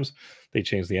times. They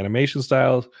changed the animation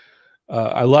styles.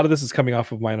 A lot of this is coming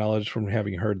off of my knowledge from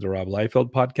having heard the Rob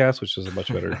Liefeld podcast, which does a much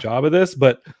better job of this.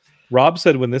 But Rob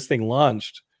said when this thing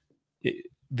launched,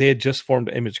 they had just formed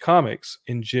Image Comics,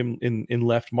 and Jim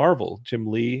left Marvel. Jim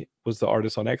Lee was the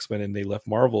artist on X-Men, and they left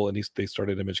Marvel, and they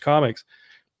started Image Comics,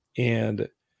 and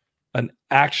an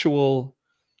actual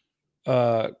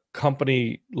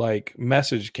company like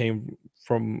message came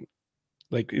from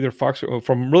like either Fox or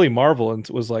from really Marvel, and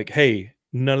it was like, hey,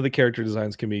 none of the character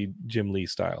designs can be Jim Lee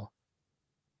style,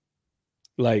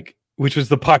 like, which was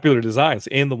the popular designs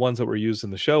and the ones that were used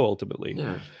in the show ultimately.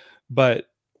 Yeah. But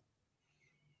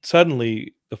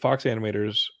suddenly the Fox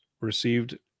animators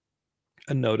received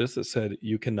a notice that said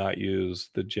you cannot use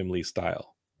the Jim Lee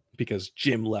style because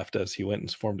Jim left us. He went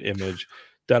and formed Image.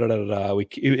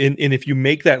 And if you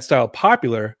make that style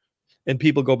popular and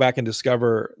people go back and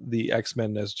discover the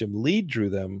X-Men as Jim Lee drew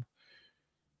them,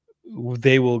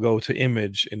 they will go to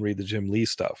Image and read the Jim Lee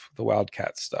stuff, the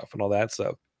Wildcat stuff and all that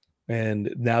stuff.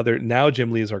 And now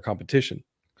Jim Lee is our competition.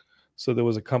 So there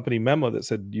was a company memo that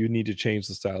said you need to change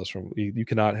the styles from, you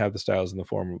cannot have the styles in the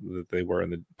form that they were in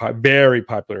the very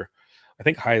popular, I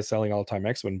think highest selling all time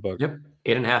X-Men book. Yep.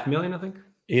 8.5 million, I think.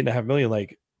 8.5 million.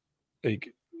 Like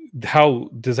how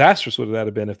disastrous would that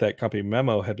have been if that company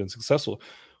memo had been successful?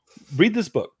 Read this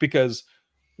book, because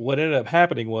what ended up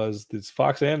happening was these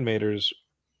Fox animators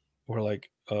were like,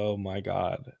 oh my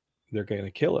God, they're going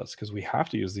to kill us because we have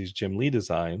to use these Jim Lee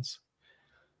designs.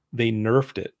 They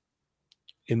nerfed it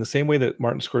in the same way that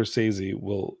Martin Scorsese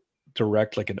will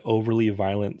direct like an overly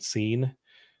violent scene,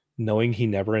 knowing he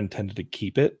never intended to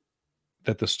keep it,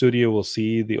 that the studio will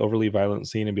see the overly violent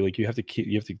scene and be like, you have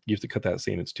to cut that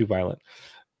scene. It's too violent,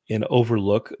 and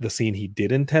overlook the scene he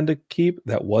did intend to keep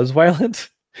that was violent.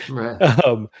 Right.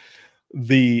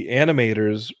 The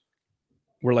animators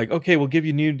were like, okay, we'll give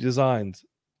you new designs.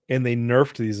 And they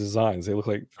nerfed these designs. They look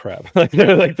like crap. Like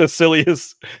they're like the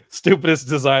silliest, stupidest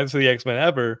designs for the X-Men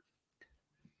ever.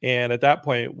 And at that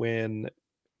point, when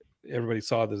everybody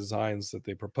saw the designs that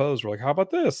they proposed, we're like, how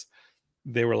about this?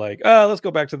 They were like, let's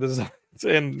go back to the designs.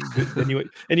 And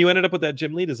you ended up with that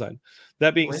Jim Lee design.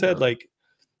 That being said, like,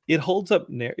 it holds up.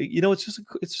 It's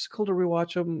just cool to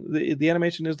rewatch them. The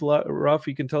animation is a lot rough.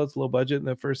 You can tell it's low budget in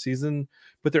the first season,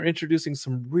 but they're introducing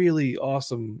some really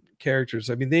awesome characters.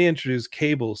 I mean, they introduced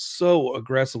Cable so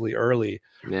aggressively early.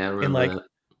 Yeah, I remember and like, that.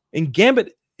 in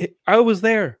Gambit, I was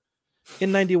there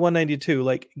in 91, 92.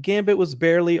 Like Gambit was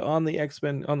barely on the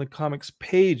X-Men on the comics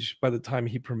page by the time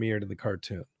he premiered in the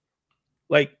cartoon.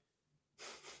 Like,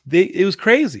 it was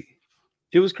crazy.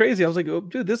 It was crazy. I was like, oh,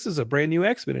 dude, this is a brand new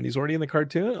X-Men and he's already in the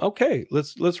cartoon. Okay,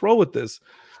 let's roll with this,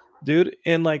 dude.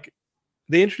 And like,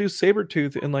 they introduced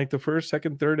Sabretooth in like the first,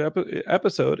 second, third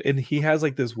episode, and he has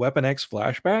like this Weapon X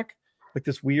flashback, like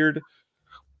this weird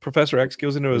Professor X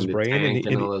goes into his brain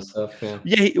and all that stuff.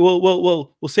 Yeah.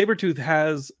 Well,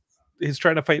 Sabretooth he's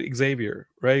trying to fight Xavier,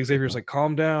 right? Xavier's like,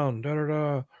 calm down, da da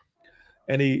da,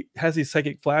 and he has these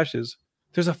psychic flashes.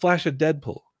 There's a flash of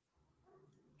Deadpool.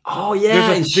 Oh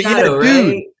yeah, in Shadow, right?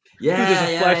 Dude, there's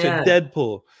a flash of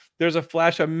Deadpool. There's a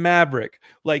flash of Maverick.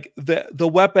 Like the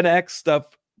Weapon X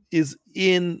stuff is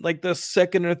in like the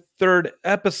second or third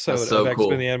episode of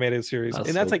X-Men the Animated Series, and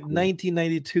that's like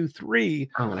 1992-3.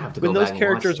 I'm gonna have to when those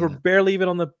characters were barely even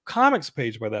on the comics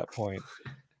page by that point.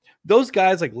 Those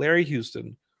guys like Larry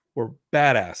Houston were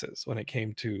badasses when it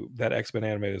came to that X-Men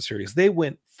Animated Series. They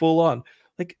went full on.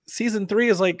 Like season 3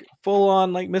 is like full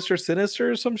on like Mr.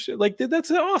 Sinister or some shit. Like, dude,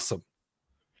 that's awesome.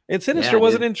 And Sinister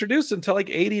wasn't introduced until like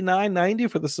 89, 90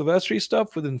 for the Silvestri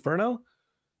stuff with Inferno.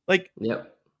 Like,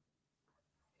 yep,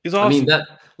 it's awesome. I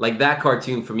mean, that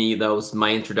cartoon for me, that was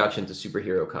my introduction to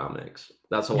superhero comics.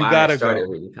 That's why I started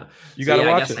reading comics. You gotta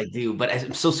watch it. I do, but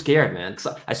I'm so scared, man.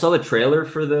 Because I saw the trailer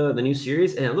for the new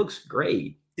series and it looks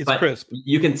great. It's crisp.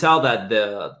 You can tell that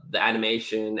the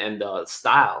animation and the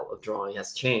style of drawing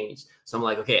has changed. So I'm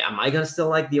like, okay, am I gonna still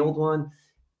like the old one?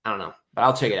 I don't know, but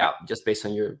I'll check it out just based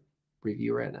on your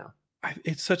review right now.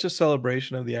 It's such a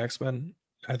celebration of the X-Men.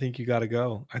 I think you got to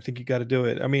go. I think you got to do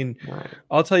it. I mean, Right.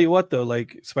 I'll tell you what though,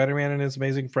 like Spider-Man and His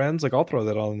Amazing Friends, like I'll throw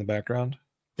that all in the background.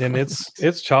 And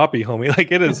it's choppy, homie.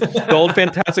 Like it is the old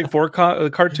Fantastic Four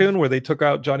cartoon where they took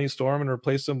out Johnny Storm and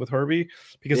replaced him with Herbie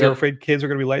because they were afraid kids are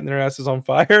going to be lighting their asses on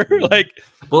fire. Like,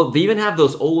 well, they even have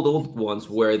those old ones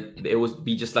where it would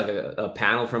be just like a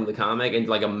panel from the comic and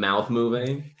like a mouth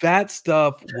moving. That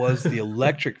stuff was the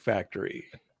Electric Factory.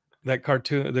 That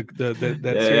cartoon, that series,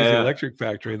 The Electric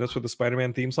Factory. That's where the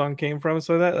Spider-Man theme song came from.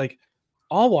 So that, like,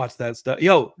 I'll watch that stuff.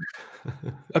 Yo,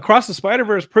 Across the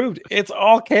Spider-Verse proved it's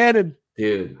all canon,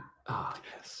 dude. Oh,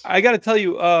 yes. I got to tell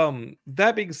you,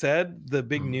 that being said, the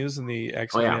big news in the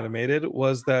X-Men animated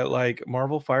was that like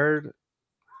Marvel fired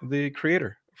the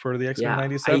creator for the X-Men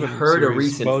 97. I heard series, a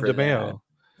reason Bo for DeMeo. that.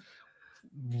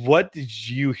 What did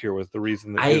you hear was the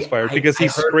reason that he was fired? Because he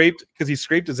scraped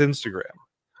his Instagram.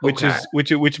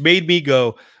 Which made me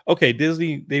go, okay,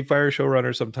 Disney, they fire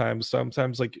showrunners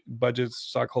sometimes like budgets,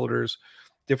 stockholders,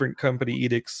 different company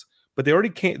edicts, but they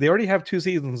already have 2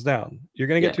 seasons down. You're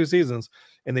gonna get 2 seasons,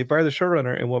 and they fire the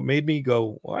showrunner. And what made me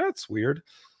go, well, that's weird,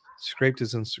 scraped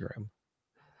his Instagram.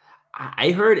 I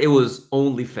heard it was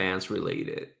OnlyFans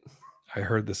related. I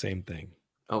heard the same thing.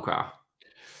 Okay.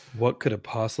 What could have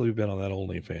possibly been on that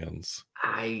OnlyFans?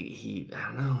 I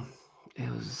don't know. It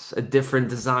was a different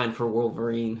design for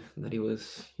Wolverine that he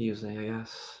was using, I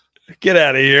guess. Get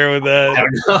out of here with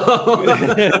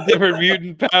that. Different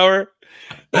mutant power.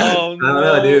 Oh no, I don't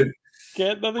know, dude.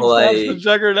 Can't nothing stops the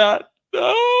Juggernaut.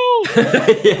 No.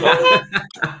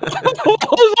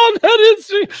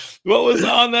 What was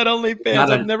on that OnlyFans?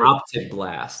 I've never optic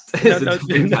blast. It's a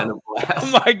different kind of blast.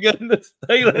 Oh my goodness.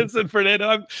 Hey, listen,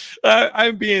 Fernando,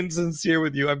 I'm being sincere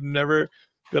with you. I've never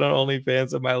been on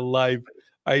OnlyFans in my life.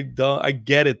 I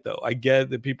get it though. I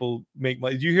get that people make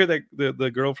money. Did you hear that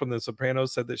the girl from The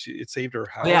Sopranos said that it saved her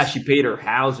house? Oh, yeah, she paid her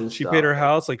house and she paid her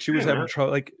house. Like she was having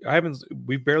trouble. Like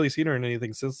we've barely seen her in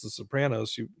anything since The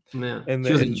Sopranos. She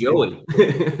was in Joey.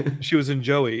 She was in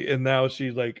Joey, and now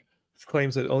she like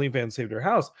claims that OnlyFans saved her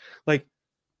house. Like,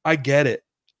 I get it,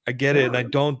 and I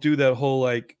don't do that whole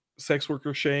like sex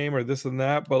worker shame or this and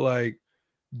that. But like,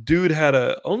 dude had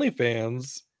a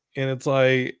OnlyFans, and it's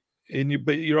like.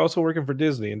 But you're also working for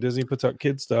Disney, and Disney puts out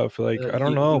kid stuff. Like, I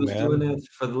don't know, man. Doing it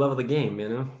for the love of the game, you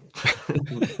know.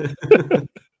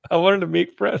 I wanted to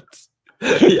make friends.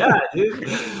 Yeah, dude.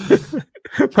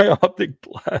 My optic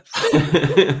blast.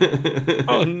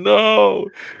 Oh no!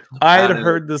 I had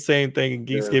heard the same thing in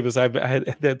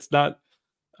Geekscape. That's not.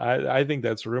 I think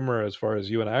that's rumor as far as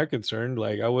you and I are concerned.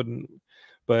 Like, I wouldn't.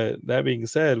 But that being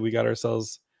said, we got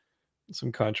ourselves some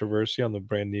controversy on the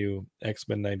brand new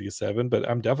X-Men 97, but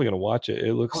I'm definitely gonna watch it.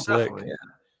 It looks slick.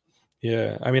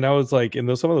 Yeah. I mean, I was like,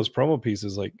 in some of those promo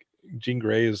pieces, like Jean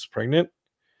Grey is pregnant,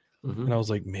 and I was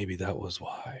like, maybe that was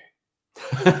why.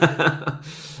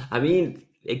 I mean,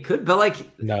 it could, but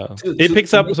like, no, it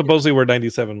picks up supposedly where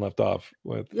 97 left off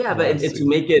with. Yeah, but to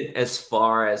make it as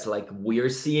far as like we're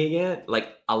seeing it,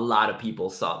 like a lot of people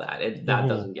saw that. That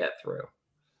doesn't get through.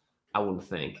 I wouldn't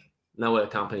think. Not with a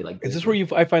company like this. Is this where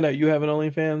I find out you have an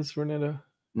OnlyFans, Fernando?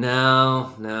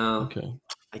 No. Okay.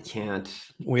 I can't.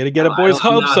 Way to get a boy's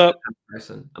hopes up.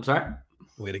 I'm sorry?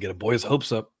 Way to get a boy's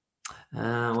hopes up.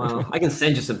 Well, I can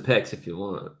send you some pics if you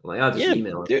want. Like, I'll just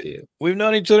email it to you. We've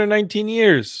known each other 19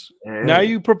 years. Now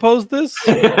you propose this?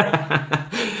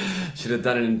 Should have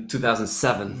done it in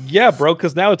 2007. Yeah, bro,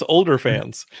 because now it's older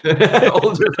fans.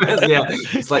 Older fans, yeah.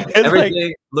 It's like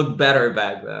everything looked better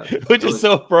back then. Which is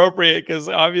so appropriate because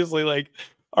obviously, like,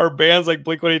 our bands like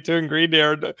Blink-182 and Green Day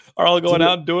are all going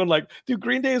out and doing like, dude,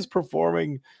 Green Day is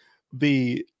performing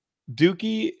the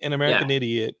Dookie and American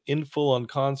Idiot in full on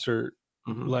concert,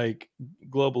 like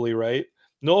globally, right?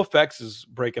 No Effects is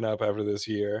breaking up after this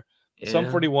year.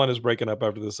 Sum 41 is breaking up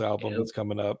after this album that's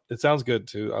coming up. It sounds good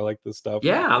too. I like this stuff.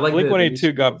 Yeah, I like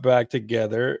Blink-182 got back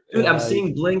together. Dude, I'm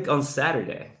seeing Blink on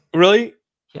Saturday. Really?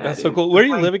 Yeah, that's so cool. Where are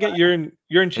you living at? You're in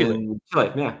Chile. In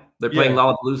Chile, yeah. They're playing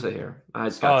Lollapalooza here. I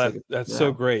just got that's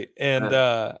so great. And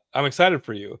I'm excited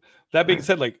for you. That being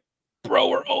said, like, bro,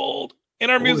 we're old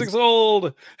and our music's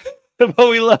old, but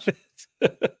we love it.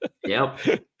 Yep.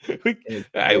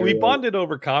 We bonded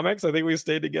over comics. I think we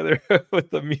stayed together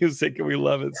with the music and we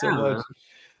love it so much.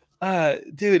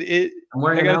 Dude, I'm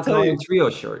wearing an Alkaline Trio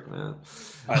shirt, man.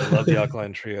 I love the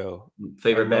Alkaline Trio.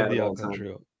 Favorite band. The Alkaline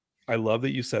Trio. I love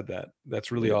that you said that.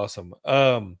 That's really awesome.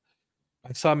 I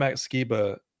saw Matt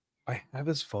Skiba. I have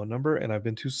his phone number and I've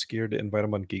been too scared to invite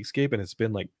him on Geekscape, and it's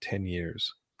been like 10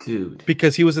 years. Dude.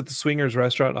 Because he was at the Swingers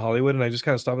restaurant in Hollywood, and I just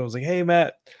kind of stopped and I was like, hey,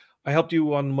 Matt, I helped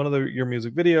you on one of your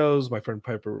music videos. My friend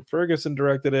Piper Ferguson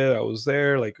directed it. I was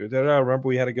there. Like, I remember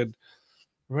we had a good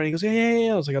He goes,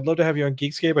 yeah. I was like, I'd love to have you on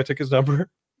Geekscape. I took his number.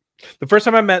 The first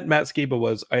time I met Matt Skiba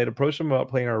was I had approached him about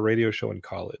playing our radio show in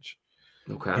college.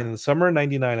 Okay. And in the summer of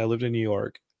 '99, I lived in New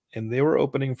York, and they were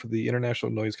opening for the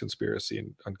International Noise Conspiracy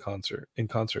in concert.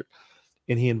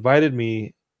 And he invited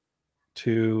me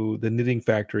to the Knitting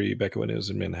Factory back when it was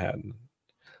in Manhattan.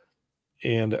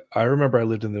 And I remember I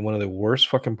lived in one of the worst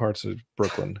fucking parts of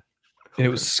Brooklyn. And it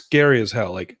was scary as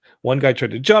hell. Like, one guy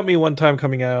tried to jump me one time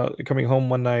coming home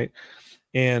one night.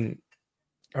 And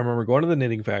I remember going to the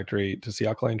Knitting Factory to see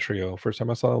Alkaline Trio. First time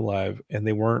I saw them live, and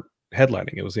they weren't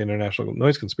headlining. It was the International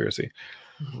Noise Conspiracy.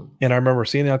 And I remember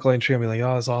seeing the Alkaline Trio and being like,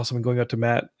 oh, that's awesome. And going up to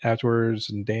Matt afterwards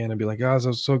and Dan and be like, oh, that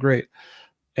was so great.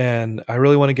 And I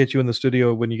really want to get you in the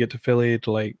studio when you get to Philly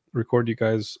to like record you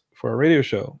guys for our radio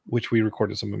show, which we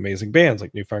recorded some amazing bands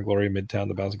like Newfound Glory, Midtown,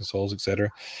 The Bouncing Souls, etc.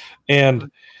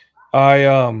 And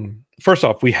I first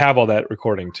off, we have all that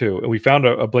recording too, and we found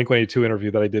a Blink-182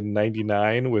 interview that I did in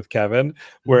 '99 with Kevin,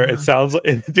 where it sounds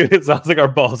like, dude, it sounds like our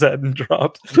balls hadn't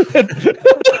dropped.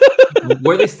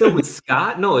 Were they still with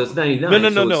Scott? No, it was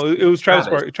 '99. No. It was Travis.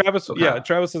 Travis, okay. Yeah,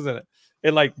 Travis is in it,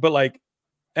 and but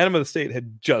Enema of the State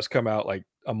had just come out like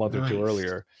a month or two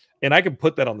earlier. And I can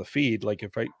put that on the feed. Like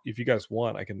if you guys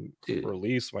want, I can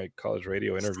release my college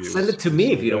radio interviews. Send it to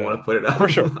me if you don't want to put it up. For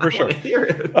sure.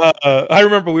 I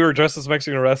remember we were dressed as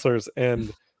Mexican wrestlers,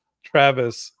 and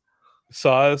Travis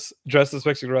saw us dressed as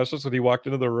Mexican wrestlers when he walked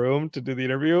into the room to do the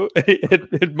interview.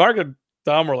 And Mark and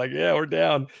Tom were like, "Yeah, we're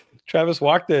down." Travis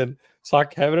walked in, saw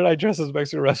Kevin and I dressed as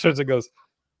Mexican wrestlers, and goes,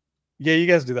 "Yeah, you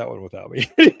guys do that one without me."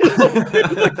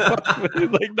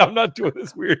 Like, I'm not doing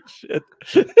this weird shit.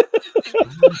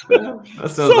 That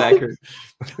sounds accurate.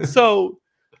 So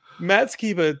Matt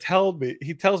Skiba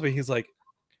tells me, he's like,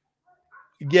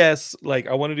 yes, like,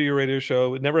 I want to do your radio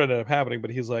show. It never ended up happening,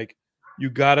 but he's like, you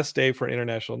got to stay for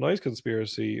International Noise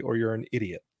Conspiracy or you're an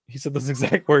idiot. He said those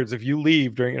exact words. If you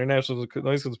leave during International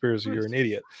Noise Conspiracy, you're an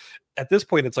idiot. At this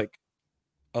point, it's like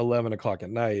 11 o'clock at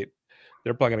night.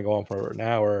 They're probably going to go on for an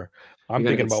hour. I'm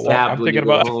thinking about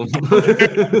go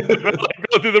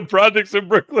through the projects in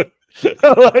Brooklyn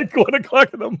at like 1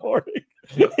 o'clock in the morning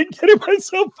and getting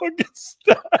myself fucking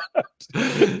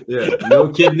stabbed. Yeah, no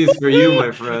kidneys for you,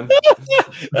 my friend.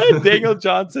 Daniel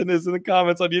Johnson is in the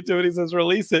comments on YouTube and he says,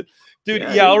 release it. Dude,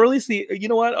 yeah, I'll release you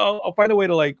know what? I'll find a way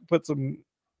to like put some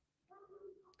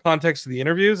context to the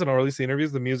interviews, and I'll release the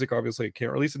interviews. The music, obviously, I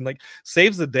can't release it. And like,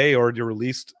 Saves the Day already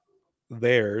released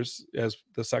theirs as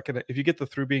the second. If you get the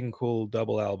Through Being Cool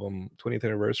double album 20th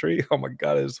anniversary, oh my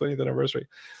god, it's 20th anniversary.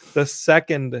 The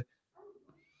second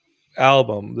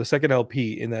album, the second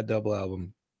LP in that double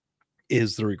album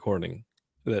is the recording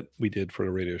that we did for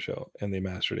the radio show, and they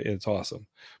mastered it. It's awesome.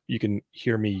 You can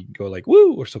hear me go like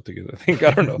woo or something, I think.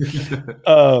 I don't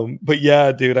know. But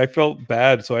yeah, dude, I felt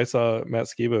bad. So I saw Matt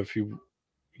Skiba a few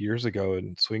years ago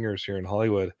in Swingers here in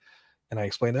Hollywood, and I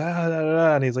explained,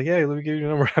 and he's like, "Yeah, let me give you your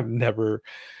number." I've never,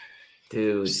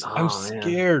 dude. I'm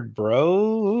scared,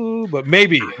 bro. But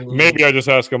maybe I just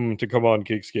ask him to come on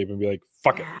Geekscape and be like,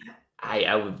 "Fuck it."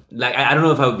 I would like. I don't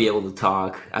know if I would be able to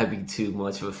talk. I'd be too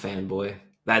much of a fanboy.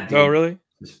 That dude. Oh, really?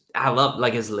 I love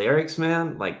like his lyrics,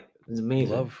 man. Like, it's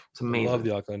amazing. It's amazing. I love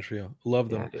the Alkaline Trio. Love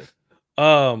them.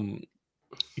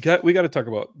 Yeah, we got to talk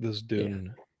about this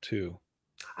Dune 2.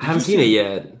 I haven't seen it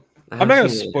yet. I'm not gonna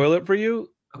spoil it for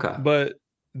you. Okay. But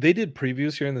they did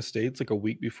previews here in the States like a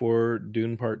week before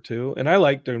Dune Part 2. And I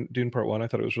liked Dune Part 1. I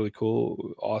thought it was really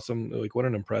cool. Awesome. Like, what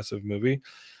an impressive movie.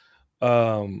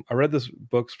 I read this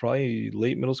book's probably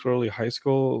late middle school, early high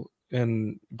school.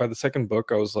 And by the second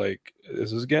book, I was like,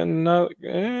 this is getting I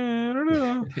don't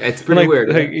know. It's pretty weird.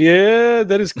 Like, yeah,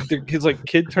 that is his like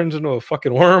kid turns into a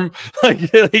fucking worm. like,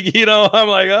 you know, I'm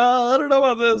like, oh, I don't know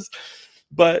about this.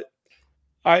 But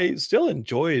I still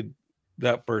enjoyed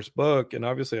that first book, and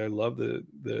obviously I love the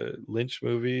Lynch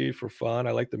movie for fun.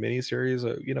 I like the miniseries.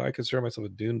 You know, I consider myself a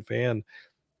Dune fan,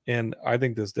 and I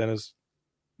think this Denis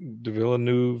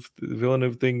Villeneuve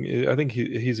thing, I think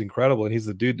he's incredible, and he's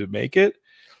the dude to make it.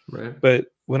 Right. But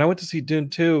when I went to see Dune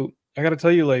 2, I got to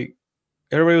tell you, like,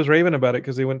 everybody was raving about it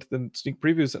because they went to the sneak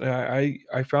previews, and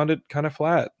I found it kind of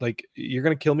flat. Like, you're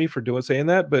gonna kill me for saying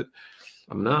that, but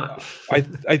I'm not.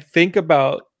 I think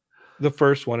about the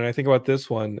first one, and I think about this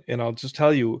one, and I'll just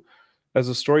tell you, as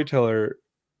a storyteller,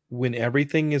 when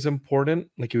everything is important,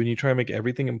 like when you try to make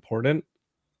everything important,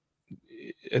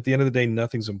 at the end of the day,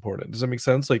 nothing's important. Does that make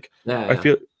sense? Like, I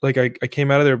feel like I came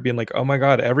out of there being like, oh my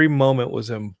god, every moment was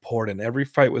important, every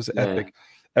fight was epic,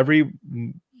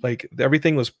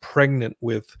 everything was pregnant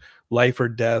with life or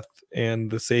death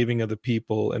and the saving of the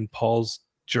people and Paul's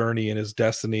journey and his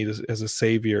destiny as a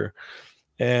savior.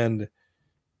 And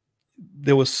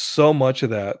there was so much of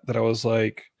that I was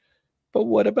like, but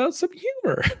what about some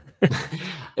humor? But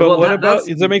Well, what about,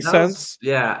 does that make sense?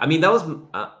 Yeah, I mean, that was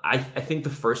I think the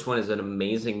first one is an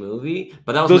amazing movie,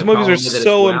 but that was my Those movies are problem with it as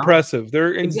so well. impressive.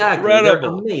 They're Exactly, they're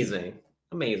incredible.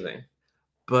 amazing.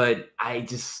 But I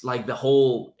just like the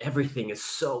whole everything is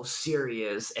so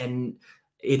serious and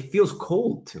it feels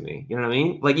cold to me. You know what I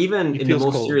mean? Like even It in the feels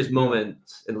most cold. serious Yeah.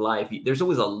 moments in life, there's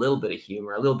always a little bit of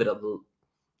humor, a little bit of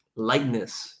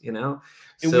lightness, you know?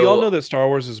 And we all know So that Star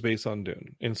Wars is based on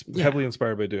Dune, and yeah, heavily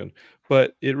inspired by Dune.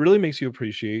 But it really makes you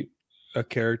appreciate a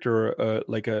character,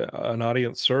 like an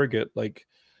audience surrogate, like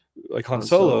Han Han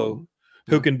Solo. Solo,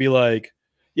 who Yeah. can be like,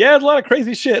 yeah, it's a lot of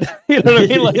crazy shit. You know what I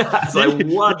mean? Like, Yeah, it's like,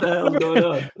 what the hell is going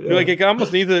on? like Yeah. it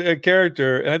almost needs a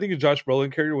character, and I think a Josh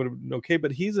Brolin character would have been okay,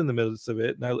 but he's in the midst of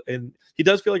it, and he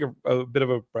does feel like a bit of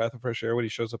a breath of fresh air when he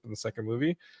shows up in the second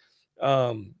movie.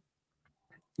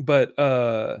 But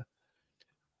I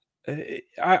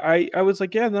was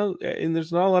like, yeah, no, and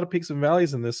there's not a lot of peaks and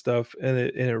valleys in this stuff, and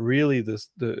it really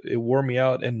it wore me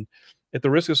out. And at the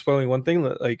risk of spoiling one thing,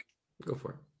 that like, Go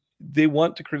for it. they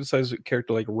want to criticize a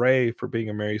character like Rey for being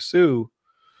a Mary Sue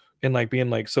and like being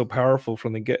like so powerful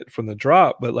from the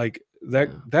drop, but like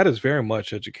that is very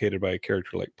much educated by a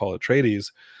character like Paul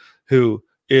Atreides, who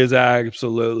is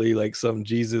absolutely like some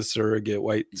Jesus surrogate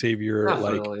white savior.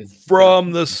 Definitely. Like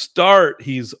from the start,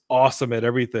 he's awesome at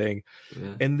everything.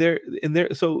 Yeah. And there,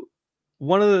 so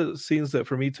one of the scenes that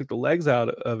for me took the legs out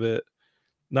of it,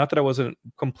 not that I wasn't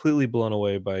completely blown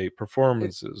away by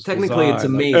performances, Technically, it's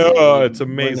design, like, amazing. oh, it's We're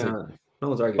amazing. no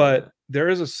one's arguing But that. there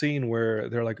is a scene where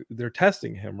they're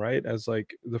testing him, right? As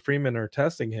like the Freemen are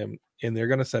testing him, and they're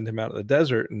going to send him out in the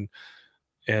desert,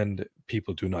 and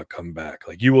people do not come back.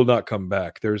 Like, you will not come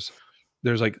back. There's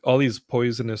like all these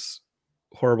poisonous,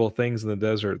 horrible things in the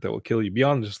desert that will kill you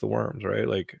beyond just the worms, right?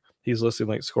 Like, he's listing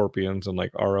like scorpions and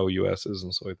like ROUSs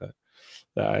and stuff like that.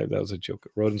 That was a joke.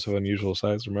 Rodents of unusual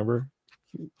size, remember?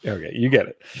 Okay, you get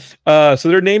it. So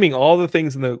they're naming all the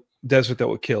things in the desert that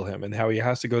will kill him, and how he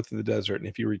has to go through the desert, and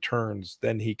if he returns,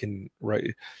 then he can,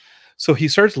 right? So he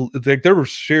starts, like, they're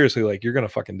seriously like, you're gonna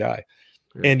fucking die.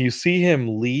 Yeah. And you see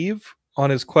him leave on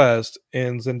his quest,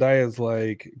 and Zendaya's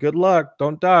like, good luck,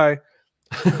 don't die.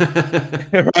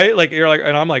 Right? Like, you're like,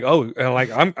 and I'm like, oh, and like,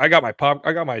 I got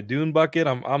my Dune bucket.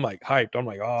 I'm like hyped. I'm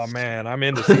like, oh man, I'm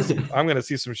gonna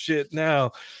see some shit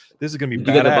now. This is gonna be badass.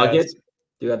 You get the bucket?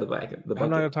 You got the bucket. I'm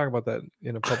not gonna talk about that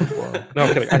in a public forum. No,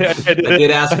 I'm kidding. I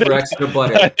did ask for extra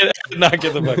butter. I did not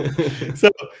get the bucket. So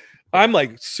I'm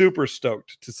like super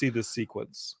stoked to see this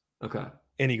sequence. Okay.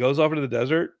 And he goes off into the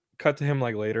desert. Cut to him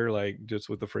like later, like just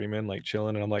with the Freeman, like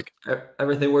chilling, and I'm like,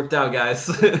 everything worked out, guys.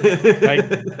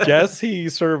 I guess he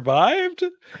survived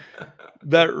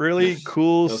that really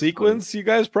cool sequence you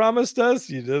guys promised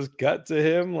us. You just cut to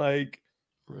him like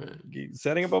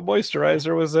setting up a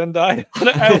moisturizer with Zendaya.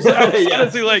 I was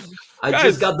honestly like, I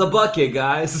just got the bucket,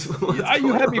 guys.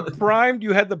 You had me primed.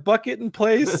 You had the bucket in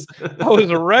place. I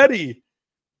was ready,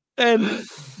 and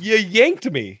you yanked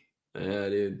me. Yeah,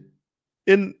 dude.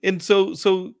 And so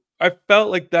I felt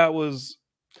like that was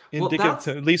indicative,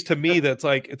 to, at least to me, that's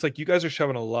like, it's like you guys are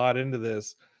shoving a lot into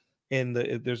this, and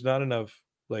there's not enough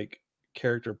like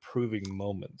character proving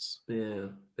moments. Yeah,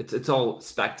 it's all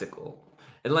spectacle,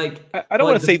 and like I don't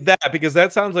want to say that, because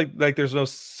that sounds like there's no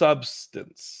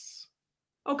substance.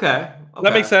 Okay.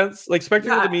 That makes sense. Like,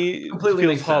 spectacle to me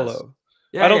feels hollow.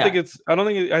 Yeah,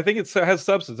 I think it has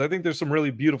substance. I think there's some really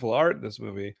beautiful art in this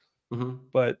movie,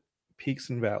 but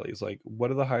peaks and valleys. Like, what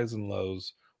are the highs and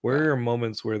lows? Where are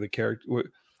moments where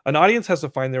an audience has to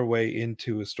find their way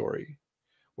into a story?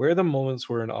 Where are the moments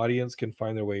where an audience can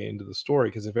find their way into the story?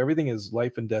 Because if everything is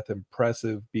life and death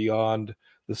impressive, beyond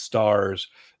the stars,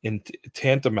 and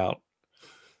tantamount,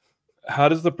 how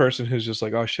does the person who's just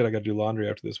like, oh shit, I got to do laundry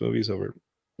after this movie's over?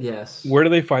 Yes. Where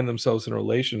do they find themselves in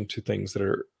relation to things that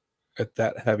are at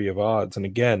that heavy of odds? And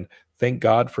again, thank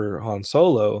God for Han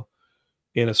Solo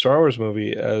in a Star Wars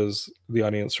movie as the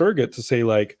audience surrogate to say,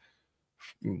 like,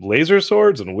 laser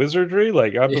swords and wizardry,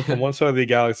 like, I'm from one side of the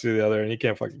galaxy to the other, and you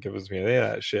can't fucking convince me of any of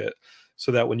that shit.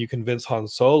 So that when you convince Han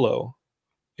Solo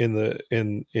in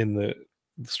the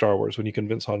Star Wars, when you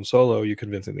convince Han Solo, you're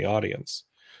convincing the audience.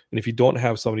 And if you don't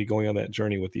have somebody going on that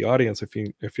journey with the audience, I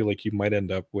feel like you might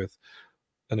end up with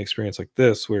an experience like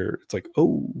this, where it's like,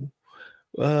 oh,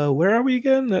 where are we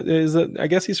again? I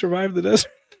guess he survived the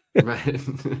desert. Right.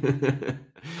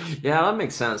 Yeah, that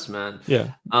makes sense, man.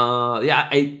 Yeah. Yeah,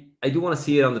 I do want to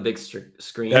see it on the big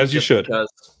screen, as you should, because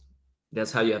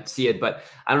that's how you have to see it. But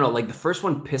I don't know, like, the first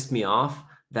one pissed me off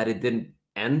that it didn't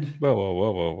end.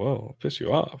 Whoa, piss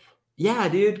you off? Yeah,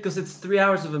 dude, because it's 3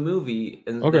 hours of a movie,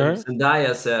 and then Okay.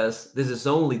 Zendaya says, "This is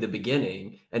only the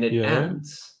beginning," and it Yeah.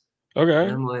 ends, and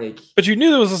Okay. I'm like, But you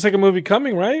knew there was a second movie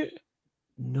coming, right?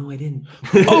 "No, I didn't."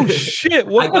 Oh shit! I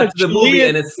What kind got of to the movie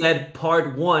Chilean? and it said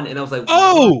part 1, and I was like, "What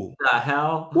Oh, the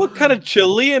hell?" what kind of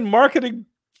Chilean marketing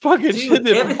fucking shit Dude,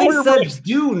 did everything Warner Bros. said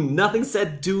Dune. Nothing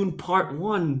said Dune Part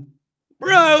 1.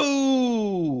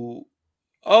 Bro?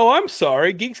 Oh, I'm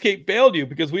sorry. Geekscape failed you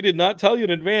because we did not tell you in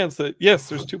advance that yes,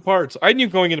 there's 2 parts. I knew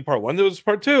going into part 1 there was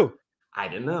part 2. I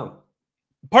didn't know.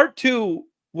 Part 2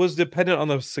 was dependent on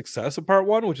the success of part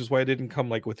 1, which is why it didn't come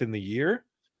like within the year.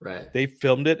 Right. They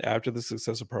filmed it after the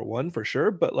success of part 1 for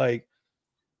sure, but like,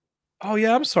 oh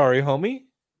yeah, I'm sorry, homie.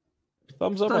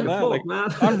 Thumbs It's up not on your that. fault, Like, man.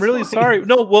 I'm It's really fine. sorry.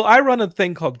 No, well, I run a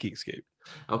thing called Geekscape.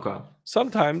 Okay.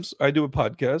 Sometimes I do a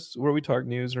podcast where we talk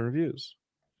news and reviews.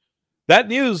 That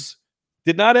news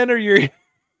did not enter your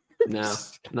No,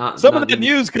 ears. not Some of not that the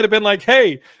news could have been like,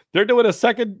 hey, they're doing a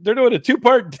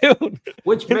 2-part Dune.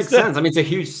 which makes Instead, sense. I mean, it's a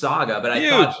huge saga, but I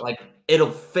thought huge. like it'll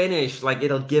finish, like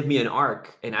it'll give me an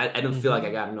arc, and I don't feel like I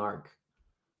Mhm. got an arc.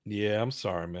 Yeah, I'm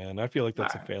sorry, man. I feel like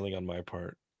that's a Alright. failing on my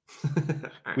part. When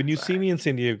Alright, you it's see alright. me in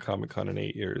San Diego Comic-Con in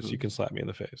 8 years, you Mhm. can slap me in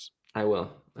the face. I will.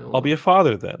 I I'll be a will.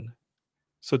 father then.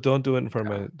 So don't do it in front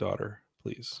of Okay. my daughter,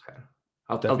 please. Okay.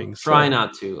 That I'll being try said,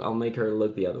 not to. I'll make her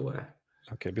look the other way.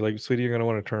 okay, be like, sweetie, you're gonna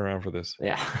want to turn around for this.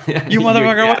 Yeah. You You're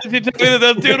motherfucker, why yeah. did you tell me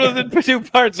that dude was in 2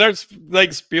 parts? Starts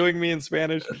like spewing me in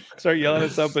Spanish, start yelling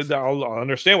at something. I'll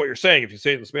understand what you're saying if you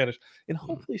say it in Spanish. And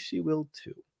hopefully she will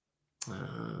too.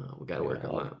 We gotta Yeah, work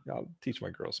on that. I'll teach my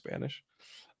girl Spanish.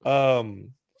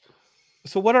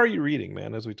 So what are you reading,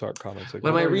 man, as we talk comics? Like What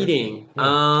am I what are you actually reading? reading?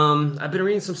 Yeah. I've been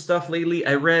reading some stuff lately.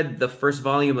 I read the first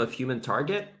volume of Human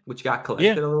Target, which got Yeah,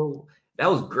 collected a little. That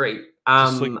was great. it's a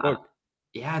slick book.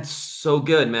 Yeah, it's so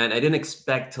good, man. I didn't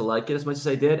expect to like it as much as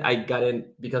I did. I got in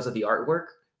because of the artwork.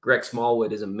 Greg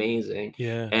Smallwood is amazing,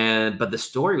 Yeah. but the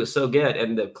story was so good,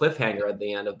 and the cliffhanger at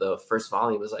the end of the first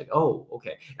volume was like, oh,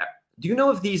 okay. Do you know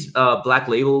if these Black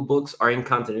Label books are in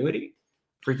continuity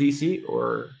for DC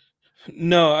or?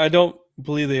 No, I don't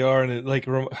believe they are. And it, like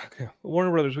okay,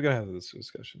 Warner Brothers, we gotta have this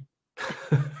discussion.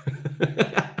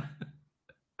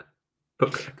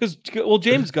 Okay. Because well,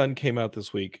 James Gunn came out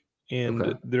this week, and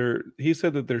Okay. he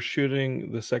said that they're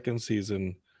shooting the second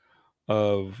season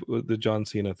of the John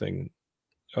Cena thing,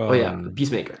 Oh yeah, the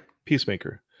Peacemaker.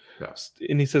 Peacemaker. Yeah.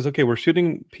 And he says, okay, we're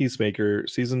shooting Peacemaker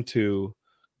season 2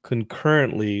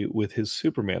 concurrently with his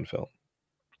Superman film,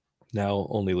 now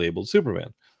only labeled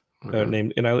Superman.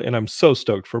 Named and I'm so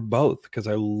stoked for both because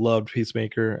I loved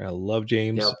Peacemaker and I love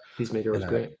James. Yeah, Peacemaker was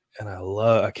great.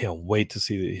 I can't wait to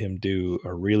see him do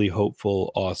a really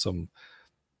hopeful, awesome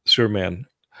Superman.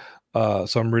 So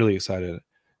I'm really excited.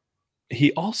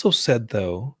 He also said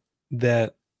though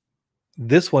that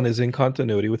this one is in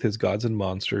continuity with his Gods and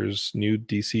Monsters new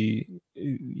DC,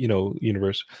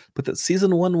 universe, but that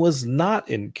season 1 was not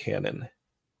in canon.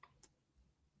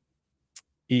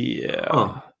 Yeah,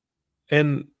 Huh.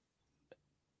 and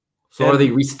So are they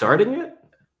restarting it?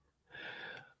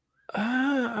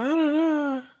 I don't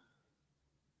know.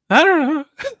 I don't know.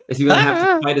 Is he gonna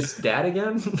have to fight his dad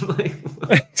again?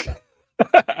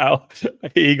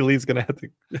 Eagly's gonna have to.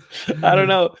 I don't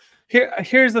know.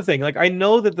 Here's the thing. Like, I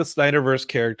know that the Snyderverse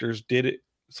characters did it.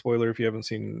 Spoiler: if you haven't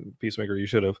seen Peacemaker, you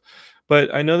should have.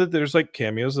 But I know that there's like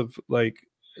cameos of like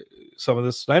some of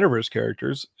the Snyderverse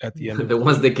characters at the end of the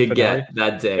ones they could finale. get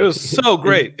that day. It was so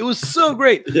great. It was so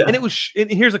great. Yeah. And it was.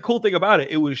 And here's the cool thing about it.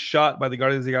 It was shot by the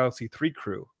Guardians of the Galaxy 3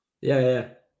 crew. Yeah.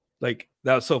 Like,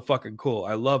 that was so fucking cool.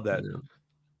 I love that.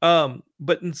 Yeah.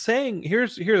 But in saying,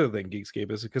 here's the thing,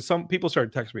 Geekscape, is because some people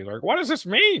started texting me like, what does this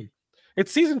mean?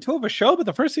 It's season 2 of a show, but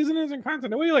the first season is in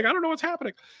continuity. Like, I don't know what's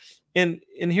happening. And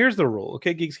here's the rule,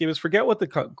 okay, Geekscape, is forget what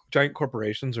the giant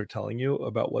corporations are telling you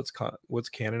about what's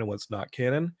canon and what's not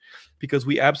canon, because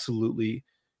we absolutely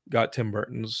got Tim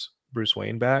Burton's Bruce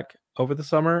Wayne back over the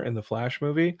summer in the Flash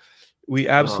movie. We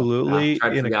absolutely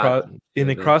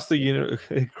across the universe,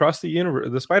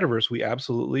 the Spider-Verse, we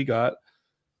absolutely got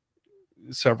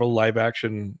several live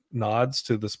action nods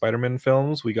to the Spider-Man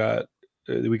films. We got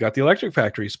the Electric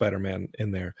Factory Spider-Man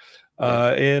in there.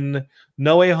 In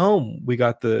No Way Home, we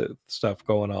got the stuff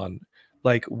going on.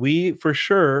 Like, we for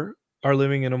sure are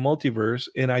living in a multiverse,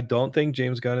 and I don't think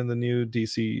James Gunn in the new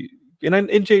DC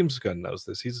and James Gunn knows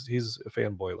this. He's a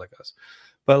fanboy like us,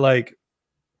 but like,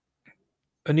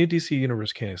 a new DC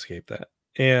universe can't escape that,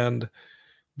 and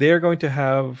they are going to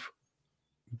have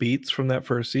beats from that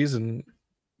first season.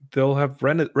 They'll have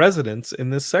residents in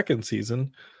this second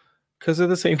season because they're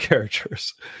the same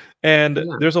characters. And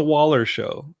there's a Waller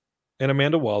show, and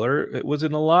Amanda Waller was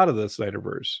in a lot of the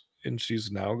Snyderverse, and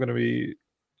she's now going to be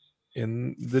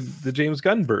in the James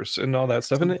Gunn verse and all that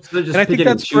stuff. And So just I think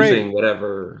that's choosing great.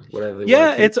 whatever they Yeah,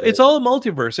 want to keep, it's all a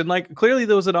multiverse, and like clearly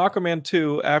there was an Aquaman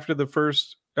 2 after the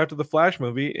Flash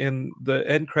movie, and the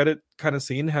end credit kind of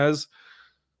scene has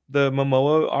the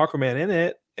Momoa Aquaman in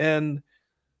it,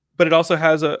 but it also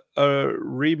has a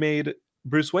remade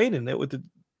Bruce Wayne in it with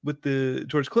the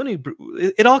George Clooney.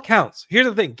 It all counts. Here's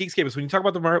the thing, Geekscape, is when you talk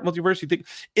about the multiverse, you think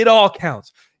it all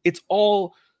counts. It's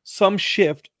all some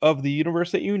shift of the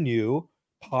universe that you knew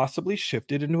possibly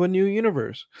shifted into a new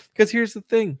universe. Because here's the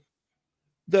thing,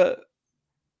 the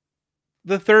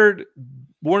third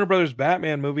Warner Brothers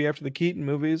Batman movie after the Keaton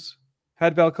movies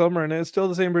had Val Kilmer in it. It's still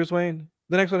the same Bruce Wayne.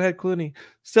 The next one had Clooney.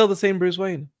 Still the same Bruce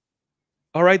Wayne.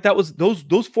 All right, that was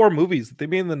those 4 movies that they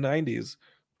made in the 90s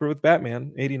with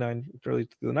Batman, 89, early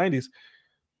to the 90s.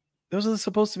 Those are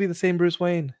supposed to be the same Bruce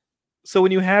Wayne. So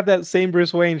when you have that same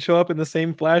Bruce Wayne show up in the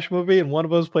same Flash movie, and one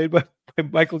of them was played by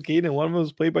Michael Keaton and one of them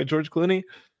was played by George Clooney, it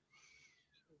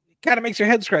kind of makes your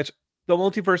head scratch. The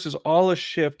multiverse is all a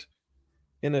shift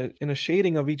in a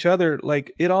shading of each other.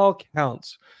 Like, it all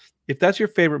counts. If that's your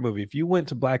favorite movie, if you went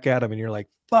to Black Adam and you're like,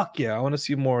 fuck yeah, I want to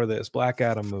see more of this Black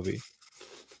Adam movie,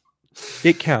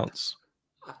 it counts.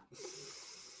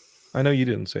 I know you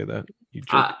didn't say that. You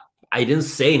I didn't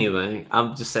say anything.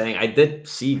 I'm just saying I did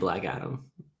see Black Adam.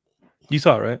 You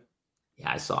saw it, right?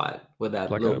 Yeah, I saw it with that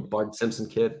Black little Adam. Bart Simpson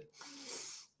kid.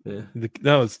 Yeah.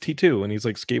 No, it's T2, and he's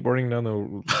like skateboarding down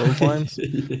the clotheslines.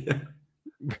 Yeah.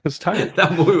 It's tight.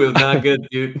 That movie was not good,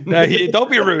 dude. Don't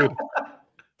be rude.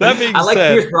 That being I like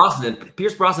said, Pierce Brosnan.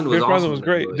 Pierce Brosnan was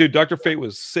great, dude. Dr. Fate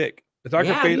was sick.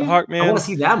 Dr. Fate, dude. Hawkman. I want to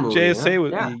see that movie. JSA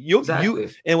was exactly. you.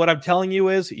 And what I'm telling you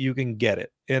is, you can get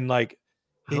it. And like,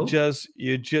 what DC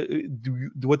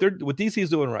is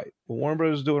doing right, what Warner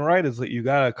Brothers is doing right, is that you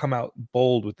gotta come out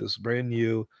bold with this brand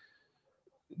new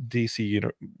DC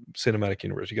cinematic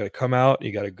universe. You got to come out,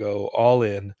 you got to go all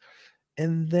in,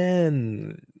 and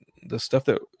then the stuff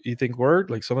that you think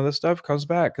worked, like some of the stuff, comes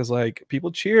back, because like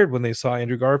people cheered when they saw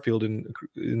Andrew Garfield in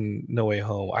No Way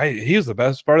Home. He was the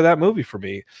best part of that movie for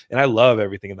me, and I love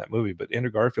everything in that movie. But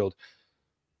Andrew Garfield,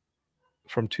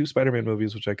 from 2 Spider-Man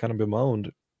movies, which I kind of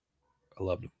bemoaned, I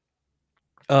loved him.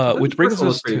 Which brings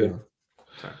us to,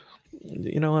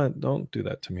 you know what? Don't do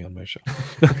that to me on my show.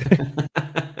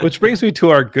 Which brings me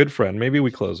to our good friend. Maybe we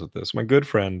close with this. My good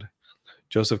friend,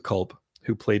 Joseph Culp,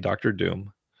 who played Dr.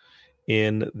 Doom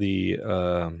in the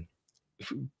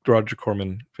Roger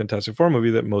Corman Fantastic Four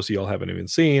movie that most of y'all haven't even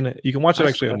seen. You can watch it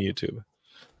actually on YouTube.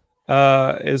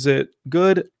 Is it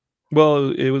good?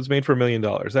 Well, it was made for $1 million.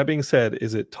 That being said,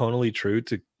 is it tonally true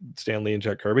to Stan Lee and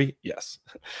Jack Kirby? Yes.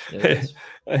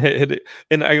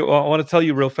 And I want to tell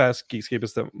you real fast, Geekscape,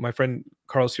 is that my friend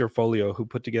Carl Ciarfolio, who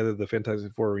put together the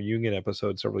Fantastic Four reunion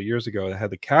episode several years ago, that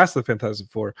had the cast of the Fantastic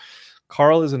Four.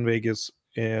 Carl is in Vegas,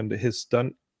 and his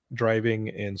stunt driving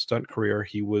and stunt career,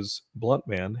 he was Blunt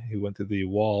Man. He went to the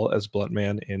wall as Blunt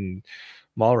Man in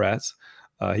Mallrats.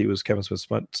 He was Kevin Smith's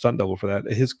stunt double for that.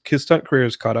 His stunt career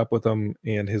has caught up with him,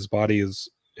 and his body is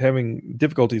having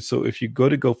difficulties. So if you go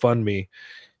to GoFundMe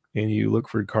and you look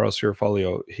for Carl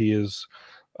Ciarfolio, he is,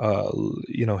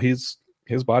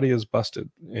 his body is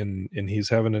busted, and he's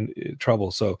having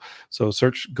trouble. So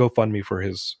search GoFundMe for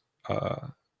his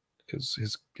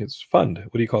fund.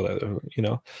 What do you call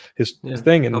that? His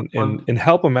thing, and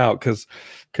help him out, because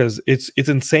it's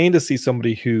insane to see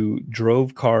somebody who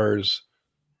drove cars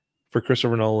for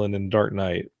Christopher Nolan in Dark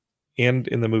Knight and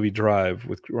in the movie Drive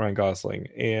with Ryan Gosling,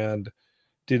 and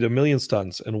did 1 million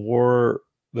stunts and wore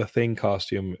the Thing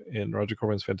costume in Roger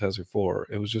Corman's Fantastic Four.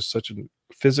 It was just such a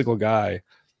physical guy.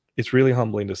 It's really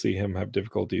humbling to see him have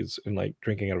difficulties in like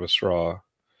drinking out of a straw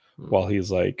while he's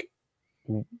like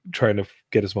trying to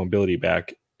get his mobility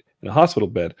back in a hospital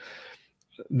bed.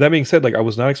 That being said, like, I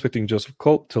was not expecting Joseph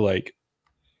Culp to like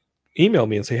email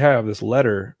me and say, hey, I have this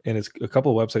letter, and it's a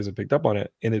couple of websites that picked up on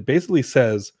it, and it basically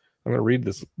says, I'm going to read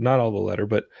this, not all the letter,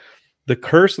 but the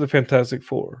curse of the Fantastic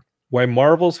Four, why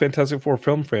Marvel's Fantastic Four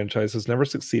film franchise has never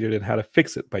succeeded and how to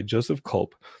fix it, by Joseph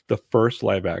Culp, the first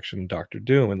live action Dr.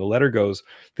 Doom. And the letter goes,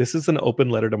 this is an open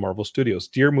letter to Marvel Studios.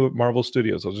 Dear Marvel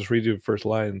Studios, I'll just read you the first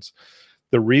lines.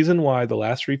 The reason why the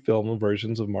last 3 film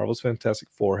versions of Marvel's Fantastic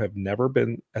Four have never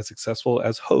been as successful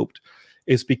as hoped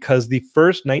is because the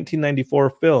first 1994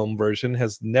 film version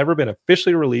has never been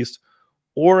officially released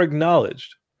or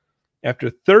acknowledged.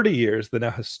 After 30 years, the now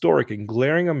historic and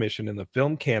glaring omission in the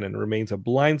film canon remains a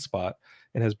blind spot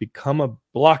and has become a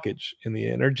blockage in the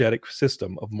energetic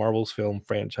system of Marvel's film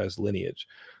franchise lineage.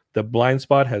 The blind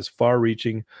spot has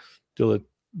far-reaching,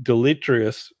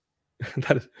 deleterious,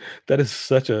 that is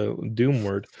such a doom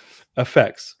word,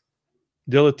 effects.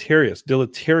 Deleterious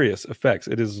effects.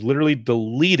 It has literally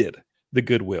deleted the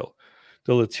goodwill.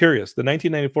 Deleterious. The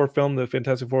 1994 film, The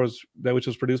Fantastic Four, which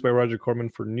was produced by Roger Corman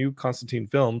for New Constantine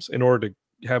Films in order to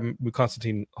have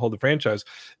Constantine hold the franchise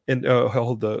and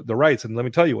hold the rights. And let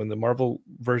me tell you, when the Marvel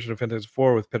version of Fantastic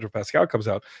Four with Pedro Pascal comes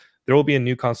out, there will be a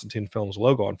New Constantine Films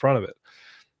logo on front of it.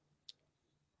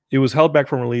 It was held back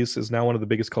from release, is now one of the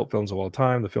biggest cult films of all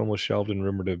time. The film was shelved and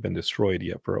rumored to have been destroyed,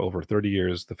 yet for over 30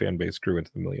 years, the fan base grew into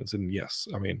the millions. And yes,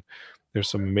 I mean, there's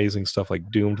some amazing stuff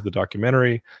like Doomed, the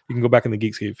documentary. You can go back in the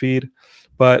Geekscape feed.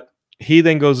 But he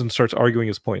then goes and starts arguing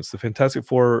his points. The Fantastic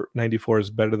Four 94 is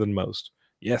better than most.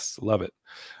 Yes, love it.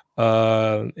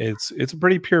 It's a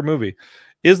pretty pure movie.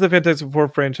 Is the Fantastic Four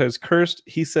franchise cursed?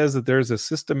 He says that there is a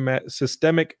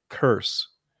systemic curse.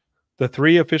 The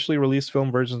 3 officially released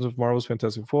film versions of Marvel's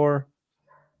Fantastic Four,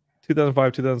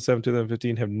 2005, 2007,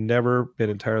 2015, have never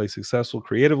been entirely successful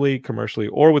creatively, commercially,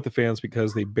 or with the fans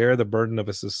because they bear the burden of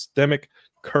a systemic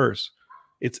curse.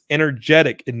 It's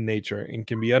energetic in nature and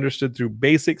can be understood through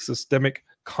basic systemic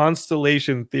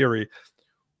constellation theory.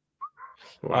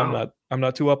 Wow. I'm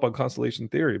not too up on constellation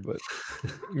theory, but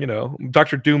you know,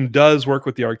 Dr. Doom does work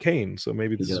with the arcane, so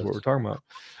maybe this is what we're talking about.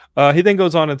 He then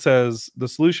goes on and says the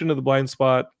solution to the blind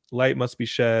spot: light must be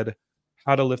shed.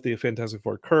 How to lift the Fantastic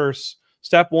Four curse.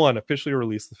 Step 1: officially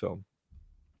release the film.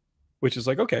 Which is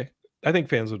like, okay, I think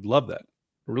fans would love that.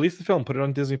 Release the film, put it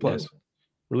on Disney Plus. Yeah.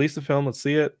 Release the film, let's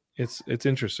see it. It's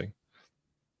interesting.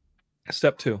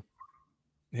 Step 2.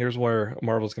 Here's where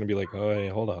Marvel's going to be like, oh, hey,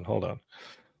 hold on.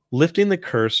 Lifting the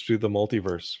curse through the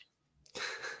multiverse.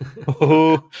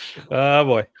 Oh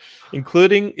boy.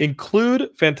 Include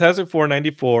Fantastic Four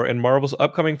 94 and Marvel's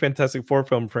upcoming Fantastic Four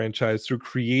film franchise through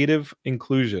creative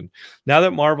inclusion. Now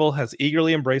that Marvel has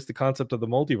eagerly embraced the concept of the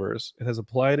multiverse and has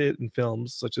applied it in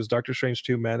films such as Doctor Strange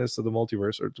 2: Madness of the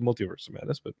Multiverse, or Multiverse of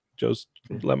Madness, but Joe's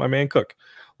let my man cook.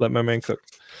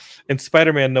 And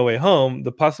Spider-Man No Way Home,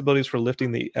 the possibilities for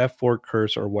lifting the F4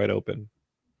 curse are wide open.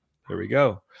 Here we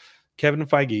go. Kevin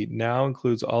Feige now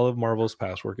includes all of Marvel's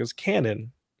past work as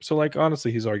canon. So, like,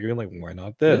 honestly, he's arguing, like, why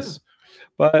not this? Yeah,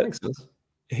 but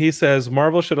he says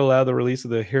Marvel should allow the release of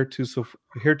the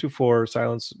heretofore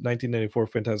silenced 1994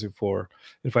 Fantastic Four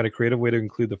and find a creative way to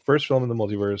include the first film in the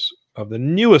multiverse of the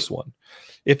newest one.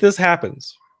 If this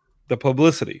happens, the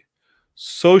publicity,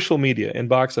 social media, and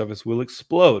box office will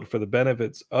explode for the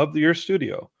benefits of your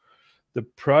studio, the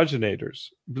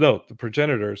progenitors,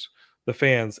 the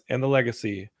fans, and the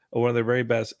legacy of one of the very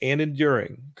best and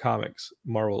enduring comics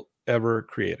Marvel ever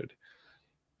created.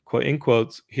 In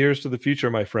quotes, here's to the future,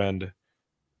 my friend,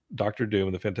 Dr. Doom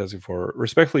and the Fantastic Four.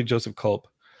 Respectfully, Joseph Culp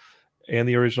and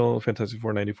the original Fantastic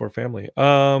Four 94 family.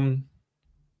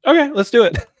 Okay, let's do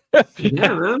it.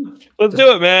 Yeah, man. Let's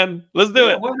do it, man. Let's do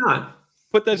it. Why not?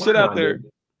 Put that shit out there.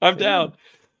 Dude? I'm down.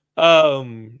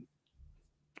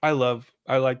 I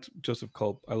liked Joseph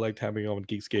Culp. I liked having him on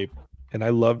Geekscape. And I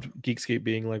loved Geekscape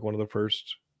being like one of the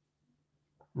first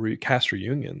cast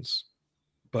reunions.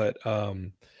 But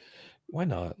why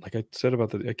not? Like I said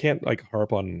about I can't like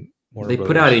harp on Warner They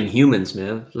put out Inhumans,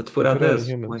 man. Let's put out this.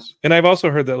 And I've also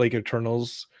heard that like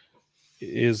Eternals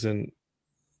isn't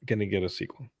gonna get a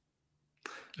sequel.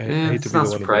 I hate to be not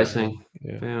surprising.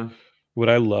 Yeah. Would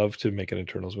I love to make an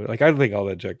Eternals movie? Like I think all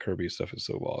that Jack Kirby stuff is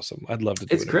so awesome. I'd love to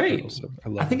do it. It's great.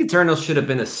 I think Eternals should have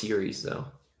been a series though.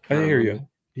 I hear you.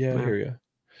 Yeah, I hear you.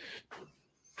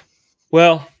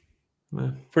 Well,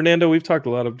 Fernando, we've talked a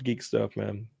lot of geek stuff,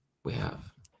 man. We have.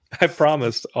 I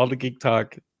promised all the geek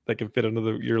talk that can fit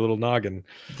under your little noggin.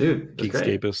 Dude,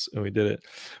 Geekscapists, and we did it.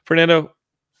 Fernando,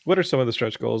 what are some of the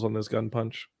stretch goals on this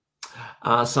Gunpunch?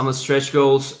 Some of the stretch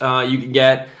goals, you can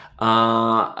get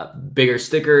bigger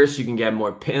stickers, you can get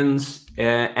more pins,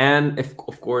 and if,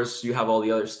 of course, you have all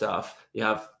the other stuff. You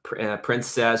have print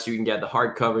sets, you can get the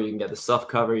hardcover, you can get the soft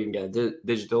cover, you can get a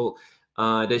digital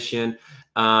edition.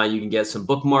 You can get some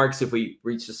bookmarks if we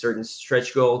reach a certain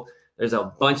stretch goal. There's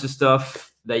a bunch of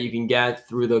stuff that you can get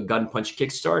through the Gunpunch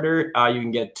Kickstarter. You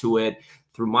can get to it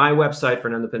through my website,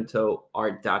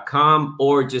 fernandopintoart.com,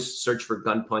 or just search for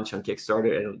Gunpunch on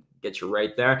Kickstarter and it'll get you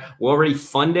right there. We're already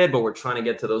funded, but we're trying to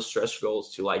get to those stretch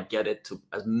goals to like get it to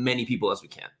as many people as we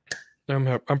can.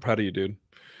 I'm proud of you, dude.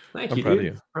 Thank you,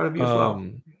 dude. Proud of you as well.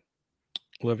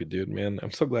 Love you, dude, man.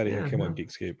 I'm so glad you came on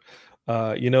Geekscape.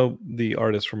 You know, the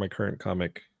artist for my current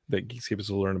comic that Geekscape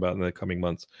will learn about in the coming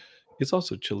months, it's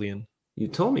also Chilean. You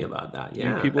told me about that.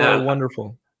 Yeah. People are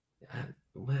wonderful.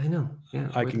 I know. Yeah,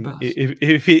 I we're the can best.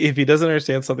 if he doesn't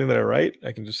understand something that I write,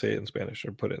 I can just say it in Spanish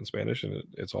or put it in Spanish, and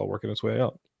it's all working its way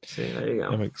out. See, there you go.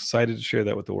 I'm excited to share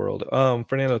that with the world.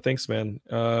 Fernando, thanks, man.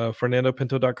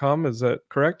 FernandoPinto.com, is that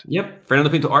correct? Yep,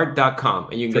 FernandoPintoArt.com,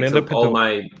 and you can get to all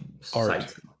my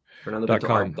sites.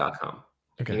 FernandoPintoArt.com.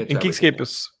 Okay, and Geekscape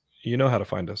is, you know how to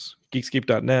find us.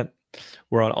 Geekscape.net.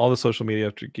 We're on all the social media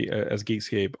as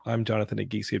Geekscape. I'm Jonathan at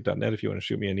Geekscape.net. If you want to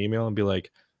shoot me an email and be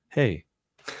like, hey,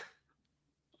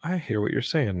 I hear what you're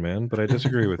saying, man, but I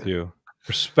disagree with you.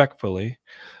 Respectfully.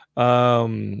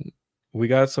 We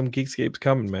got some Geekscapes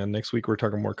coming, man. Next week we're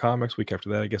talking more comics. Week after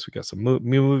that, I guess we got some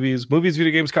movies,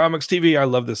 video games, comics, TV. I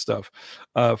love this stuff.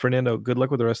 Fernando, good luck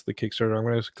with the rest of the Kickstarter. I'm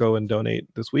going to go and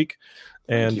donate this week.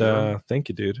 And thank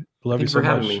you, dude. Love you so much.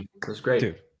 Thank you for having me. It was great,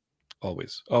 dude.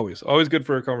 Always good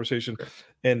for a conversation. Great.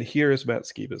 And here is Matt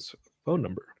Skiba's phone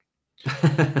number.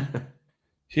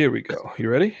 Here we go. You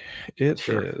ready? It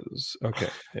is okay.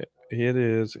 It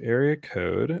is area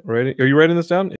code. Right? Are you writing this down?